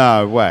on,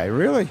 no way.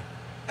 Really?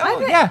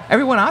 Oh, yeah.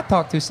 Everyone I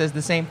talk to says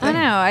the same I thing.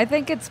 know. I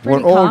think it's We're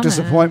pretty all common.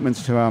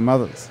 disappointments to our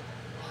mothers.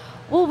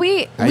 Well,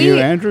 Are you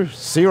Andrew?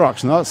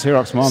 Xerox not.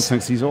 Xerox mom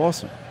thinks he's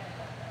awesome.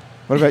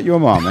 What about your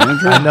mom,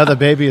 Andrew? I know the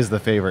baby is the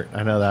favorite.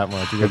 I know that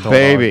much. You get The told all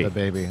baby. The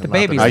baby. The not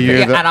baby's Are the you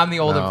yeah, the- and I'm the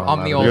older. No,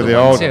 I'm the you're older the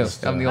one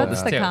oldest, too. I'm the yeah.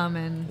 oldest That's the too.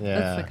 common. Yeah.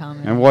 That's the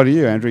common. And what are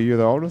you, Andrew? You're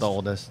the oldest? The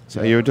oldest.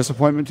 So are you a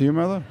disappointment to your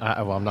mother?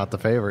 Well, I'm not the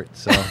favorite,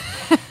 so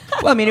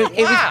Well, I mean, it was.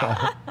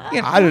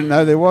 You know, I didn't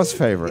know there was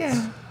favorites.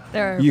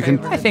 There are You can-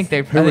 favorites. I think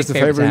they. Who was the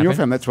favorite in your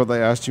happen. family? That's what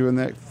they asked you in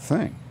that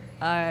thing.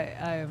 I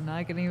am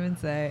not going to even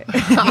say.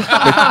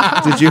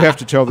 Did you have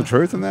to tell the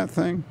truth in that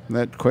thing?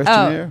 That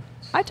questionnaire?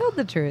 I told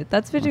the truth.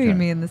 That's between Okay.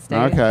 me and the state.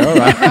 Okay, all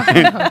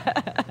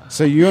right.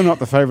 So you're not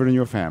the favorite in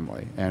your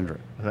family, Andrew.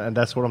 and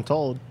that's what I'm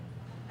told.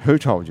 Who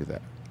told you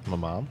that? My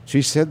mom.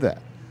 She said that.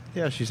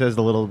 Yeah, she says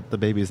the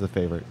baby is the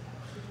favorite.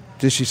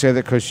 Did she say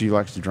that because she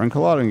likes to drink a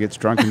lot and gets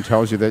drunk and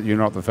tells you that you're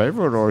not the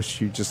favorite, or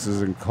she just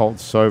is in cold,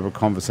 sober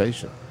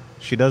conversation?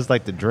 She does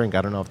like to drink.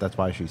 I don't know if that's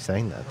why she's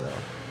saying that though.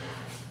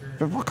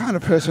 But what kind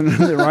of person in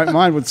their right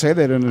mind would say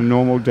that in a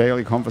normal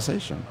daily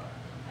conversation?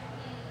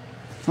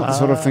 It's not the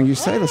sort of thing you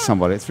say to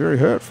somebody. It's very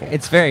hurtful.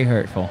 It's very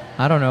hurtful.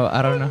 I don't know.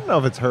 I don't know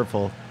if it's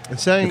hurtful.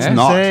 It's saying It's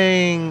not.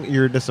 saying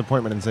your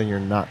disappointment and saying you're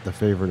not the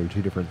favorite are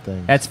two different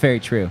things. That's very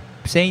true.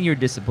 Saying your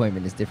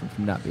disappointment is different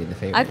from not being the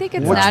favorite. I think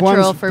it's Which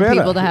natural one's for better?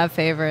 people to have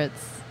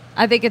favorites.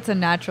 I think it's a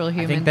natural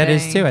human I think that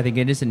is thing. too. I think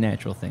it is a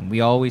natural thing.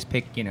 We always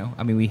pick,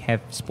 I mean, we have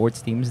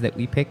sports teams that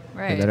we pick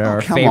Right. that are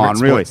our come favorite on,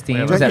 really? sports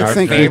teams. Don't that you our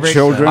think your favorite,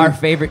 children- our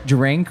favorite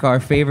drink, our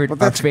favorite, But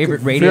our that's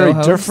favorite radio very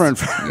host. different.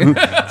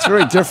 It's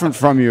very different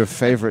from your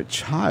favorite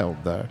child,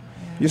 though.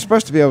 You're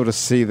supposed to be able to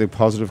see the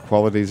positive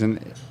qualities in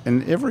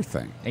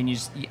everything. And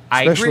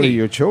I Especially agree.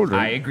 your children.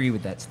 I agree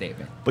with that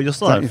statement. But you'll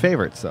still Don't have you-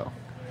 favorites though.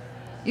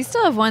 You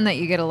still have one that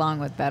you get along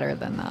with better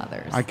than the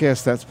others. I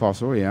guess that's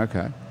possible. Yeah,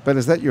 okay. But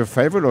is that your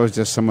favorite, or is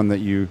just someone that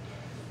you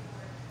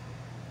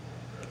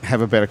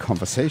have a better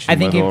conversation I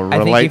think with, if, or I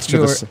think relates if to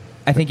you're, the?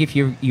 I think if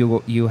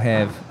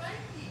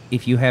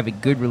you have a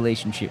good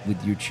relationship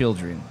with your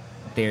children,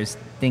 there's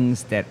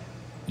things that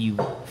you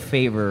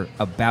favor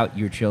about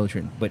your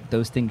children, but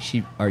those things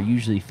are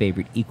usually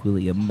favored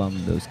equally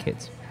among those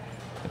kids.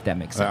 if that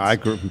makes sense. I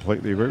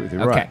completely agree with you.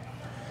 Okay. Right.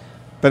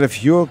 But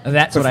if you're,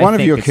 That's if what I one of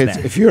think your it's kids,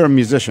 then. if you're a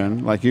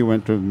musician, like you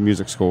went to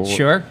music school,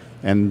 Sure.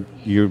 and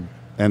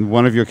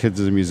one of your kids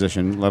is a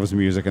musician, loves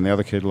music, and the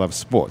other kid loves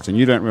sports, and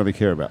you don't really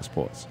care about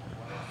sports.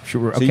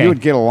 Sure. So you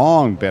would get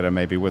along better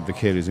maybe with the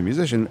kid who's a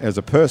musician as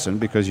a person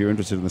because you're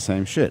interested in the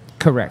same shit.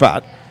 Correct.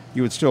 But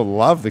you would still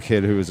love the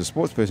kid who is a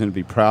sports person and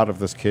be proud of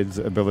this kid's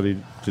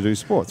ability to do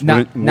sports.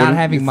 Not Wouldn't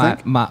having you my,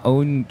 think? my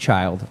own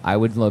child, I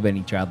would love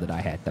any child that I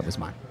had. That was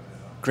mine.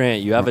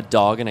 Grant, you have a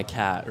dog and a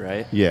cat,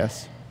 right?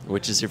 Yes.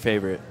 Which is your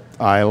favorite?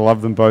 I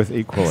love them both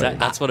equally.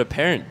 That's what a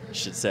parent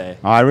should say.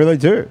 I really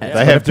do. That's They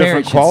what have a parent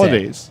different should say.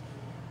 qualities.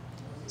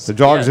 The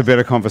dog's Yeah. a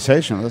better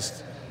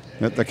conversationalist.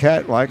 The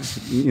cat likes,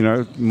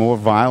 more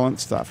violent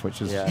stuff,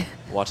 which is Yeah,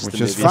 watches which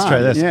the is movies. fun. Let's try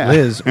this. Yeah.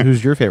 Liz,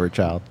 who's your favorite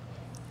child?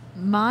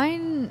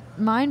 Mine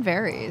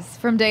varies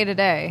from day to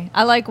day.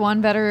 I like one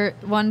better.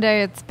 One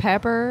day it's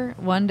Pepper,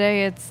 one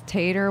day it's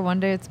Tater, one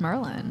day it's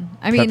Merlin.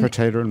 I mean, Pepper,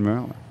 Tater, and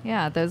Merlin.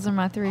 yeah, those are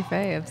my three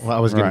faves. Well, I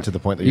was getting Right. to the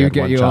point that you had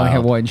one you child. only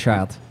have one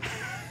child.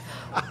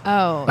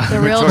 Oh, the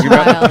real talking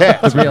about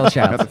child. The real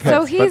child.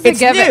 So he's It's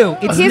a given. new.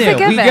 It's he's new. a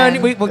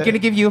given. We're going to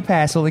give you a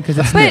pass only because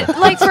it's new. But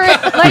like for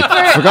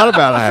Forgot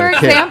about I had for a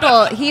kid.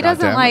 example, he God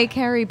doesn't damn it. like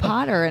Harry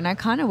Potter, and I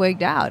kind of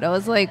wigged out. I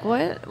was like,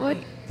 what?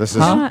 This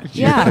is Huh?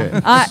 your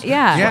kid.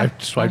 Yeah. Yeah.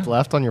 Swiped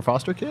left on your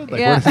foster kid? Like,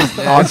 Yeah. what is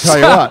this? I'll tell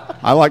you what.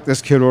 I like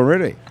this kid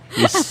already.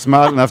 He's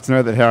smart enough to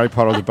know that Harry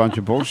Potter's a bunch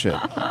of bullshit.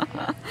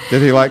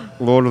 Did he like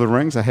Lord of the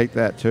Rings? I hate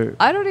that too.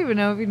 I don't even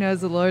know if he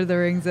knows the Lord of the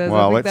Rings is.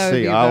 Well, I think let's that would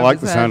see. be I above like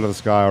his the sound head. of the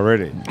sky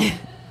already.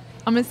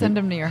 I'm gonna send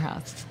him to your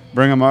house,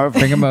 Bring him over.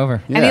 Bring him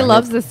over. and he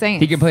loves the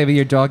Saints. He can play with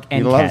your dog He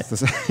and loves cat. the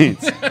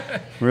Saints.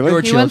 Really?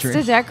 Your He wants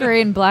children. to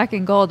decorate in black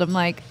and gold. I'm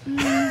like,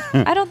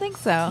 I don't think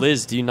so.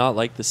 Liz, do you not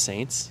like the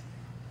Saints?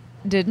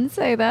 Didn't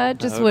say that.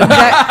 Just Okay.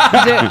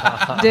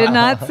 wouldn't. Did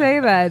not say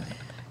that.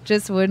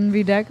 Just wouldn't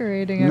be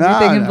decorating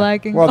everything in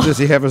black and Well, gold. does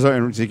he have his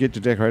own? Does he get to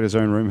decorate his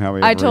own room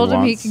however I told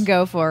him he wants? can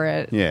go for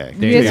it. Yeah.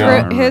 There you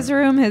go. His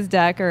room, his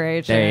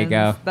decorations. There you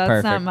go. That's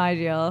Perfect. not my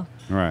deal.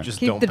 Right. Just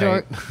Keep don't the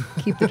door.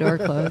 paint. Keep the door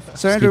closed.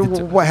 So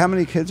Andrew, how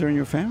many kids are in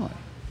your family?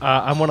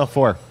 I'm one of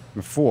four.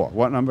 4.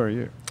 What number are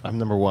you? I'm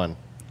number one.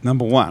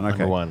 Number 1. Okay.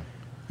 Number one.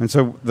 And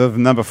so the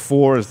number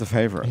 4 is the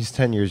favorite. He's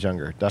 10 years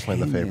younger.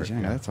 Definitely the 10 favorite. years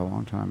younger. Yeah. That's a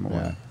long time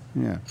away.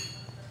 Yeah.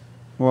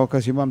 Well,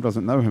 because your mum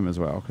doesn't know him as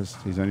well, because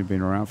he's only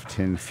been around for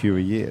 10 fewer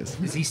years.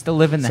 Does he still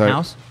live in the So-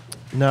 house?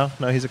 No,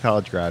 he's a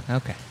college grad.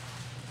 Okay.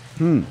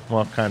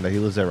 Well, kind of. He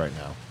lives there right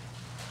now.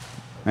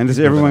 And does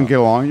He's moving everyone on. get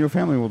along in your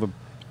family, all the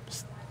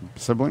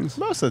siblings?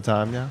 Most of the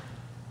time, yeah.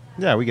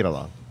 Yeah, we get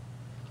along.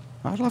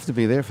 I'd love to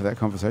be there for that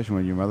conversation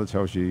when your mother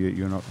tells you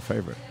you're not the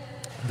favorite.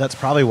 That's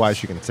probably why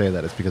she can say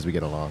that. It's because we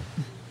get along.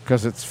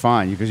 Because it's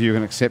fine, because you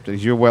can accept it,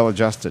 'cause you're well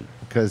adjusted.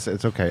 Because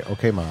it's okay.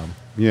 Okay, Mom.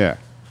 Yeah.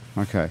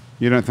 Okay.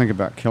 You don't think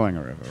about killing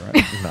her ever,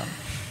 right? No.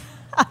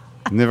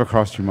 Never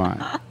crossed your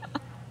mind.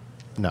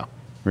 No.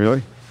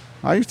 Really?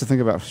 I used to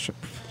think about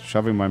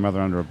shoving my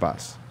mother under a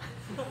bus.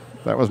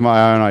 That was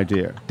my own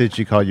idea. Did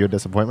she call you a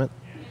disappointment?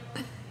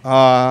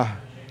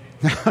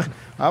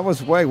 I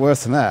was way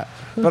worse than that.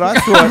 But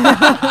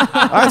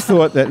I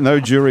thought that no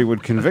jury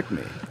would convict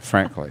me,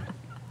 frankly,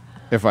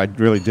 if I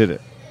really did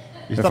it.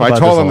 You If thought I about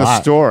told this a them the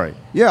lot. story.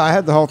 Yeah, I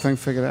had the whole thing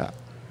figured out.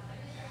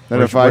 That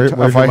Where's- if I where's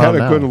your had mom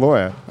a good now?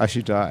 lawyer,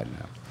 she died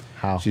now.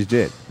 How? She's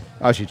dead.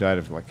 Oh, she died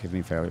of like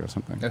kidney failure or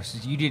something. No, so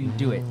you didn't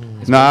do it.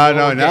 Is No, what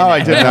no, we're no, I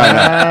getting did at.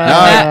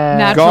 not. No,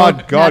 Natural- God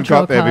natural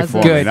got there causes.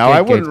 before Good, me. No, good, I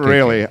good, wouldn't good,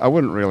 really. I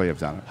wouldn't really have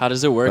done it. How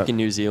does it work But- in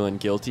New Zealand?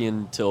 Guilty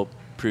until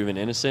proven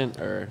innocent,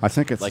 or I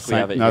think it's like the we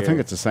have same. it No, I here? think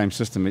it's the same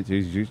system.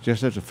 You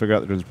just have to figure out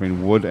the difference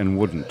between would and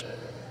wouldn't.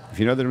 If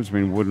you know the difference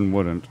between would and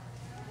wouldn't,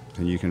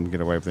 then you can get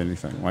away with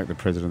anything, like the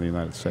president of the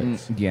United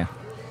States. Yeah.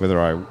 Whether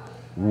I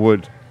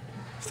would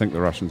think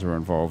the Russians are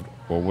involved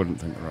or wouldn't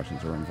think the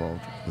Russians are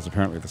involved is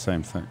apparently the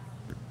same thing.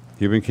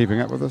 You've been keeping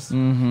up with this?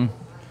 Mm-hmm.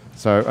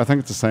 So I think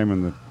it's the same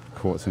in the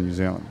courts in New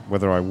Zealand.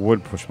 Whether I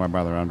would push my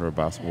mother under a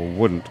bus or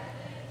wouldn't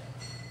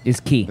Is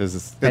key.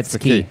 is That's the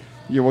key.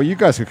 Yeah, well, you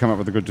guys could come up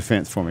with a good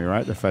defense for me,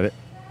 right? If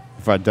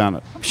I'd done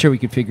it. I'm sure we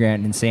could figure out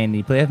an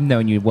insanity plea. I've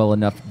known you well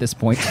enough at this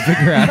point to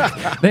figure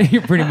out that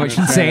you're pretty much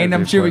insane.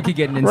 I'm sure we could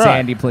get an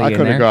insanity plea I in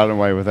could there. have gotten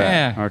away with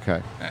that. Yeah.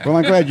 Okay. Well,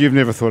 I'm glad you've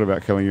never thought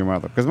about killing your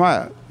mother. Because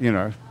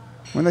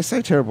when they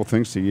say terrible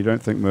things to you, you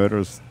don't think murder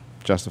is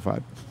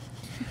justified.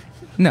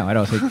 No, I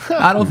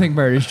don't think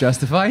murder is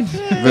justified.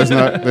 There's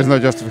no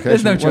justification.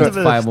 There's no What-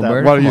 justifiable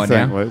murder. What do Come you on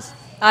think, now. Liz?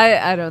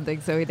 I don't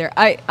think so either.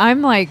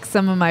 I'm like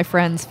some of my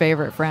friends'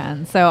 favorite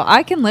friends, so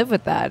I can live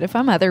with that. If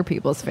I'm other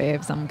people's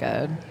faves, I'm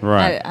good.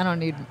 Right. I don't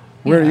need.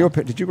 Where are know. your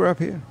Did you grow up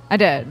here? I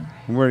did.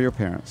 And where are your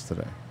parents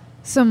today?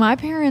 So my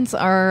parents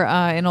are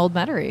in Old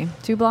Metairie,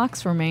 2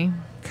 blocks from me.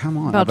 Come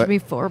on. About are to be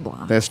they- 4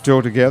 blocks. They're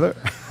still together?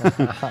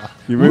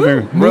 You're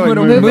moving, Moving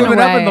Moving up in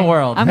away. the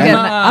world. I'm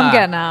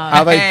getting out.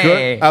 Are they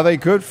Hey. good? Are they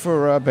good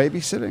for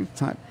babysitting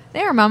type?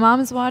 There, my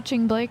mom's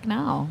watching Blake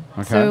now.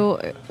 Okay.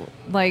 So,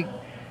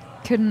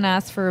 couldn't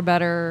ask for a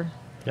better.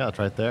 Yeah, it's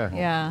right there.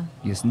 Yeah.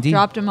 Yes, indeed.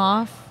 Dropped him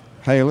off.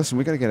 Hey, listen,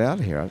 we got to get out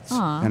of here. It's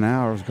Aw. an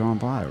hour has gone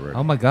by already.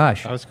 Oh my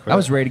gosh, That was quick. I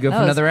was ready to go That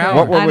for was another quick. hour.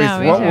 What, were I we, know,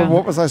 me what, too.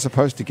 what was I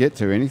supposed to get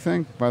to?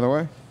 Anything, by the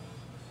way?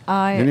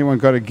 I Anyone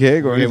got a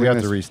gig or We anything? have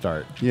to that's-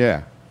 restart.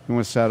 Yeah. You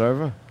want to start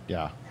over?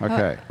 Yeah.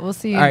 Okay. We'll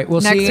see you All right,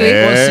 we'll next see you. week.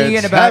 We'll see you in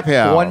It's about happy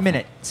hour. 1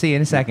 minute. See you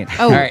in a second.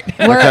 Oh, all right.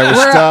 we're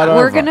start we're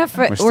over. gonna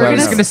We're we're starting We're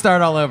just gonna gonna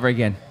start all over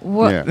again.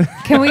 Yeah.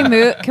 can we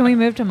move? Can we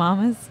move to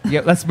Mama's?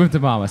 Yeah, let's move to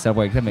Mama. So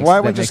wait, that makes. Why that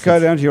don't we makes just go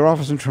sense. down to your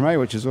office in Tremay,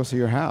 which is also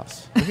your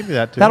house? We can do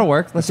that too. That'll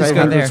work. Let's It's just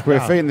go 800 there. square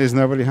feet and there's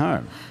nobody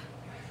home.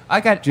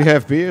 I got. Do you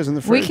have beers in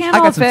the We fridge? can't I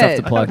got all some stuff fit.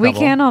 to plug. We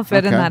can't all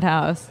fit in Okay. that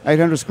house.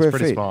 800 square It's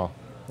pretty feet. small.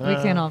 We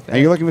can't all fit. Are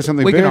you looking for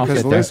something We can bigger? all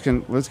Because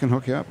fit Liz can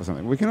hook you up with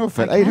something. We can all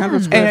fit. I can.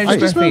 800 square 800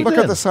 feet. square feet. Look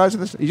at the size of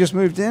this. You just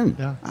moved in.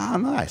 Yeah. Oh,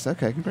 nice.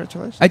 Okay,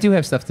 congratulations. I do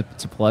have stuff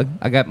to plug.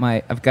 I've got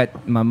my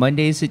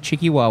Mondays at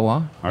Chicky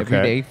Wawa every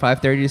Okay. day,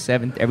 5:30 to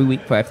 7. Every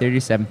week, 5:30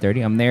 to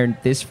 7:30. I'm there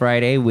this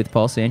Friday with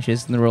Paul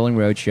Sanchez and the Rolling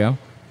Road Show,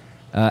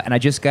 and I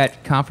just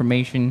got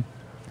confirmation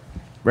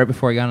right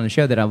before I got on the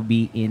show that I'll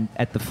be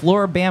at the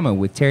Floribama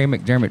with Terry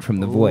McDermott from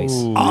The Voice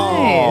Oh,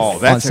 Nice.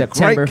 that's on a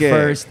September great gig.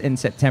 1st and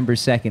September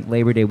 2nd,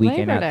 Labor Day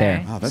weekend Labor out there.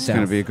 Day. Oh, that's So-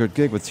 going to be a good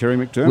gig with Terry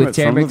McDermott with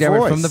Terry from McDermott The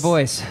Voice. from The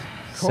Voice.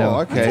 Cool, So,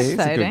 okay. That's He's a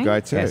good exciting. guy,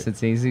 too. yes,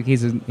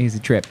 he's a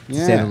trip to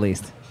say Yeah. the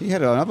least. He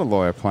had another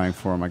lawyer playing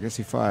for him. I guess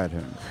he fired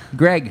him.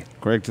 Greg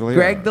DeLeo.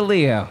 Greg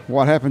DeLeo.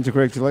 What happened to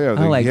Greg DeLeo?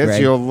 I like He has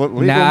Greg. your legal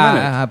nah,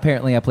 minute.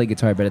 apparently I play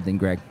guitar better than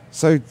Greg.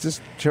 So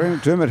just Terry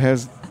McDermott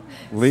has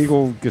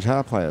legal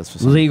guitar players for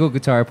some. Legal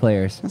guitar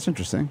players. That's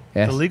interesting.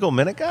 Yes. The legal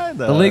minute guy?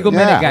 The legal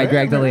Yeah. minute guy,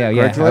 Greg DeLeo.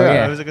 Yeah. Greg DeLeo. Oh, I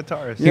yeah. was a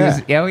guitarist. He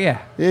was, oh, yeah.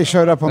 Yeah, he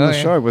showed up on Oh, the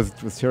yeah. show with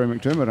Terry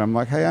McDermott. I'm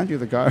like, hey, aren't you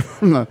the guy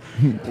from the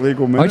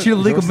legal minute? Aren't you the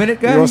He's Legal also-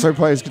 Minute guy? He also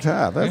plays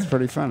guitar. That's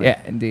pretty funny. Yeah,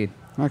 indeed.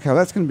 Okay,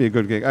 that's going to be a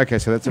good gig. Okay,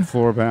 so that's at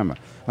Floribama.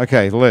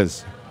 Okay,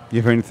 Liz,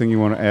 you have anything you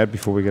want to add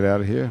before we get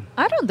out of here?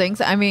 I don't think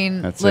so. I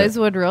mean, That's Liz it.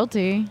 Wood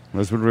Realty.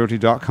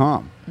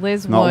 LizWoodRealty.com.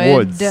 Liz Not Wood.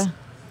 Woods.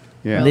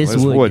 Yeah, Liz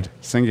Liz Wood. Wood,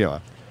 singular.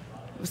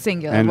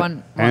 Singular. And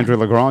one. Andrew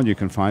Legrand you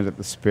can find at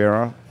the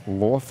Spera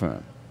Law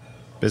Firm.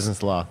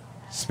 Business law.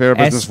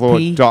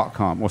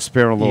 SperaBusinessLaw.com or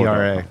SperaLaw.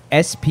 ERA.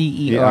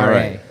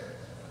 SPERA.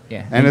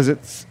 Yeah. And is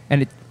it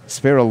and it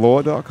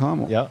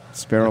SperaLaw.com? Yep,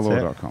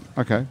 SperaLaw.com.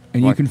 Okay.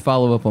 and you Like- can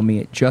follow up on me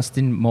at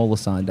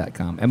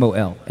justinmolason.com.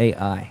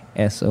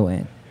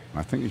 MOLAISON.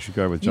 I think you should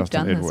go with You've Justin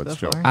done this Edwards.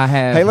 before. Joe. I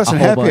have Hey, listen, a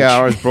whole Happy bunch.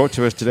 Hour is brought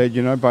to us today,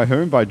 you know, by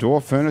whom? By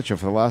Door Furniture.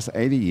 For the last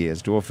 80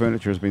 years, Door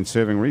Furniture has been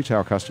serving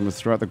retail customers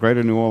throughout the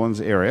greater New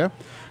Orleans area.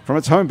 From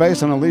its home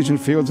base on Elysian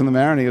Fields in the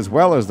Marigny, as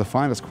well as the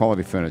finest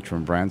quality furniture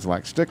from brands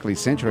like Stickley,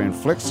 Century, and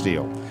Flex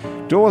Steel.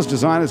 Doors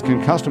designers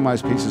can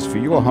customize pieces for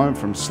your home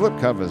from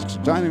slipcovers to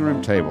dining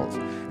room tables.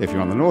 If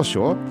you're on the North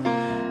Shore,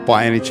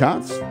 by any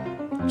chance,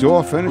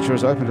 Door Furniture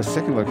has opened a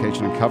second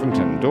location in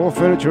Covington. Door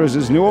Furniture is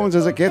as New Orleans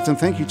as it gets, and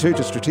thank you too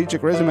to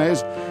Strategic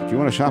Resumes. If you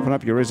want to sharpen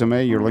up your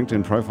resume, your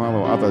LinkedIn profile,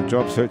 or other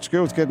job search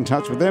skills, get in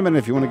touch with them. And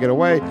if you want to get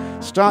away,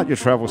 start your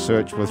travel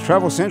search with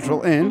Travel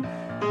Central in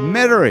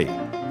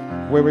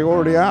Metairie, where we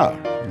already are.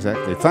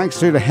 Exactly. Thanks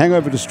to the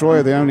Hangover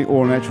Destroyer, the only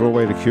all-natural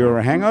way to cure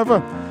a hangover.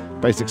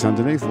 Basics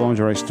Underneath,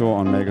 lingerie store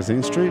on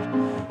Magazine Street.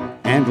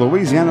 And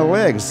Louisiana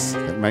Legs,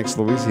 that makes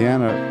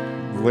Louisiana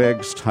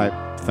legs type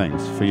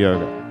things for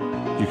yoga.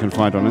 You can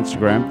find on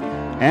Instagram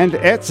and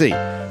Etsy.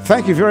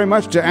 Thank you very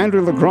much to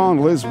Andrew Legrand,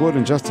 Liz Wood,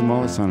 and Justin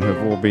Mollison, who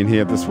have all been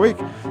here this week.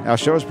 Our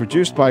show is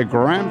produced by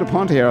Graham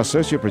DePonte. Our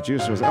associate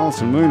producer is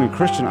Alison Moon, and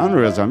Christian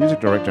Unruh is our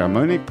music director.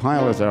 Monique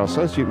Pyle is our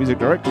associate music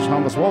director.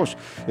 Thomas Walsh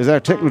is our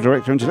technical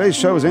director. And today's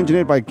show is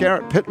engineered by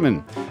Garrett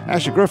Pittman.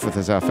 Asher Griffith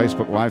is our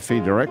Facebook live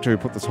feed director, who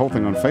put this whole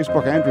thing on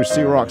Facebook. Andrew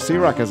Searock.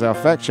 Searock is our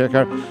fact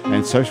checker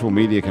and social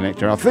media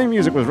connector. Our theme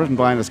music was written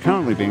by and is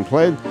currently being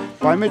played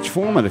by Mitch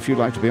Foreman. If you'd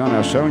like to be on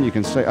our show and you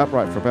can stay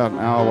upright for about an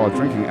hour while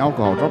drinking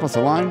alcohol, drop us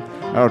a line.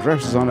 Our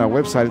address is on our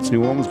website, it's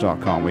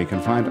neworleans.com, where you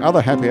can find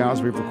other happy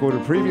hours we've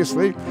recorded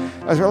previously,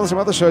 as well as some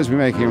other shows we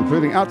make here,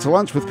 including Out to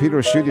Lunch with Peter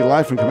Aschuti,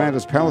 live from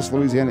Commander's Palace,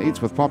 Louisiana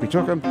Eats with Poppy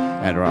Tookham,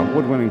 and our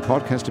award-winning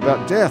podcast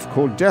about death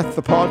called Death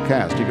the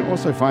Podcast. You can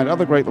also find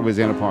other great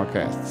Louisiana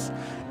podcasts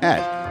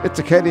at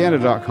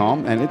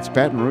itsacadiana.com and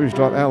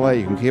itsbatonrouge.la.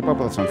 You can keep up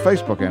with us on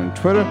Facebook and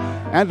Twitter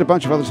and a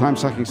bunch of other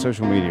time-sucking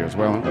social media as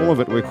well. And all of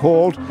it we're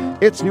called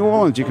It's New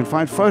Orleans. You can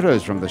find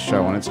photos from the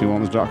show on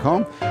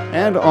itsneworleans.com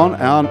and on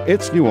our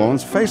It's New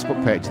Orleans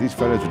Facebook page. These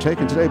photos were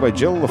taken today by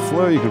Jill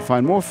LaFleur. You can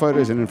find more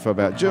photos and info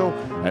about Jill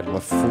at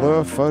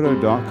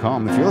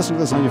lafleurphoto.com. If you listen to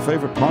this on your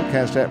favorite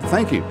podcast app,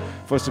 thank you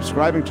for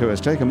subscribing to us.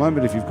 Take a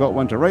moment, if you've got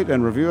one, to rate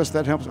and review us.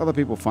 That helps other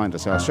people find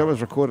us. Our show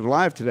is recorded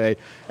live today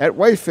at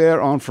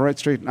Wayfair on Ferret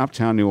Street in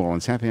Uptown New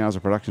Orleans. Happy Hours, a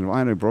production of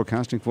INO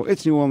Broadcasting for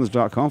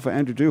itsneworleans.com. For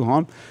Andrew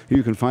Duhon, who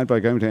you can find by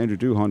going to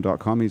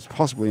andrewduhon.com. He's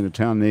possibly in a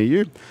town near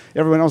you.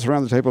 Everyone else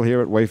around the table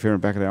here at Wayfair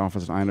and back at our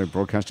office at INO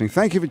Broadcasting,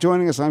 thank you for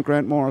joining us. I'm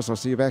Grant Morris. I'll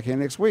see you back here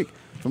next week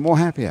for more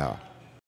Happy Hour.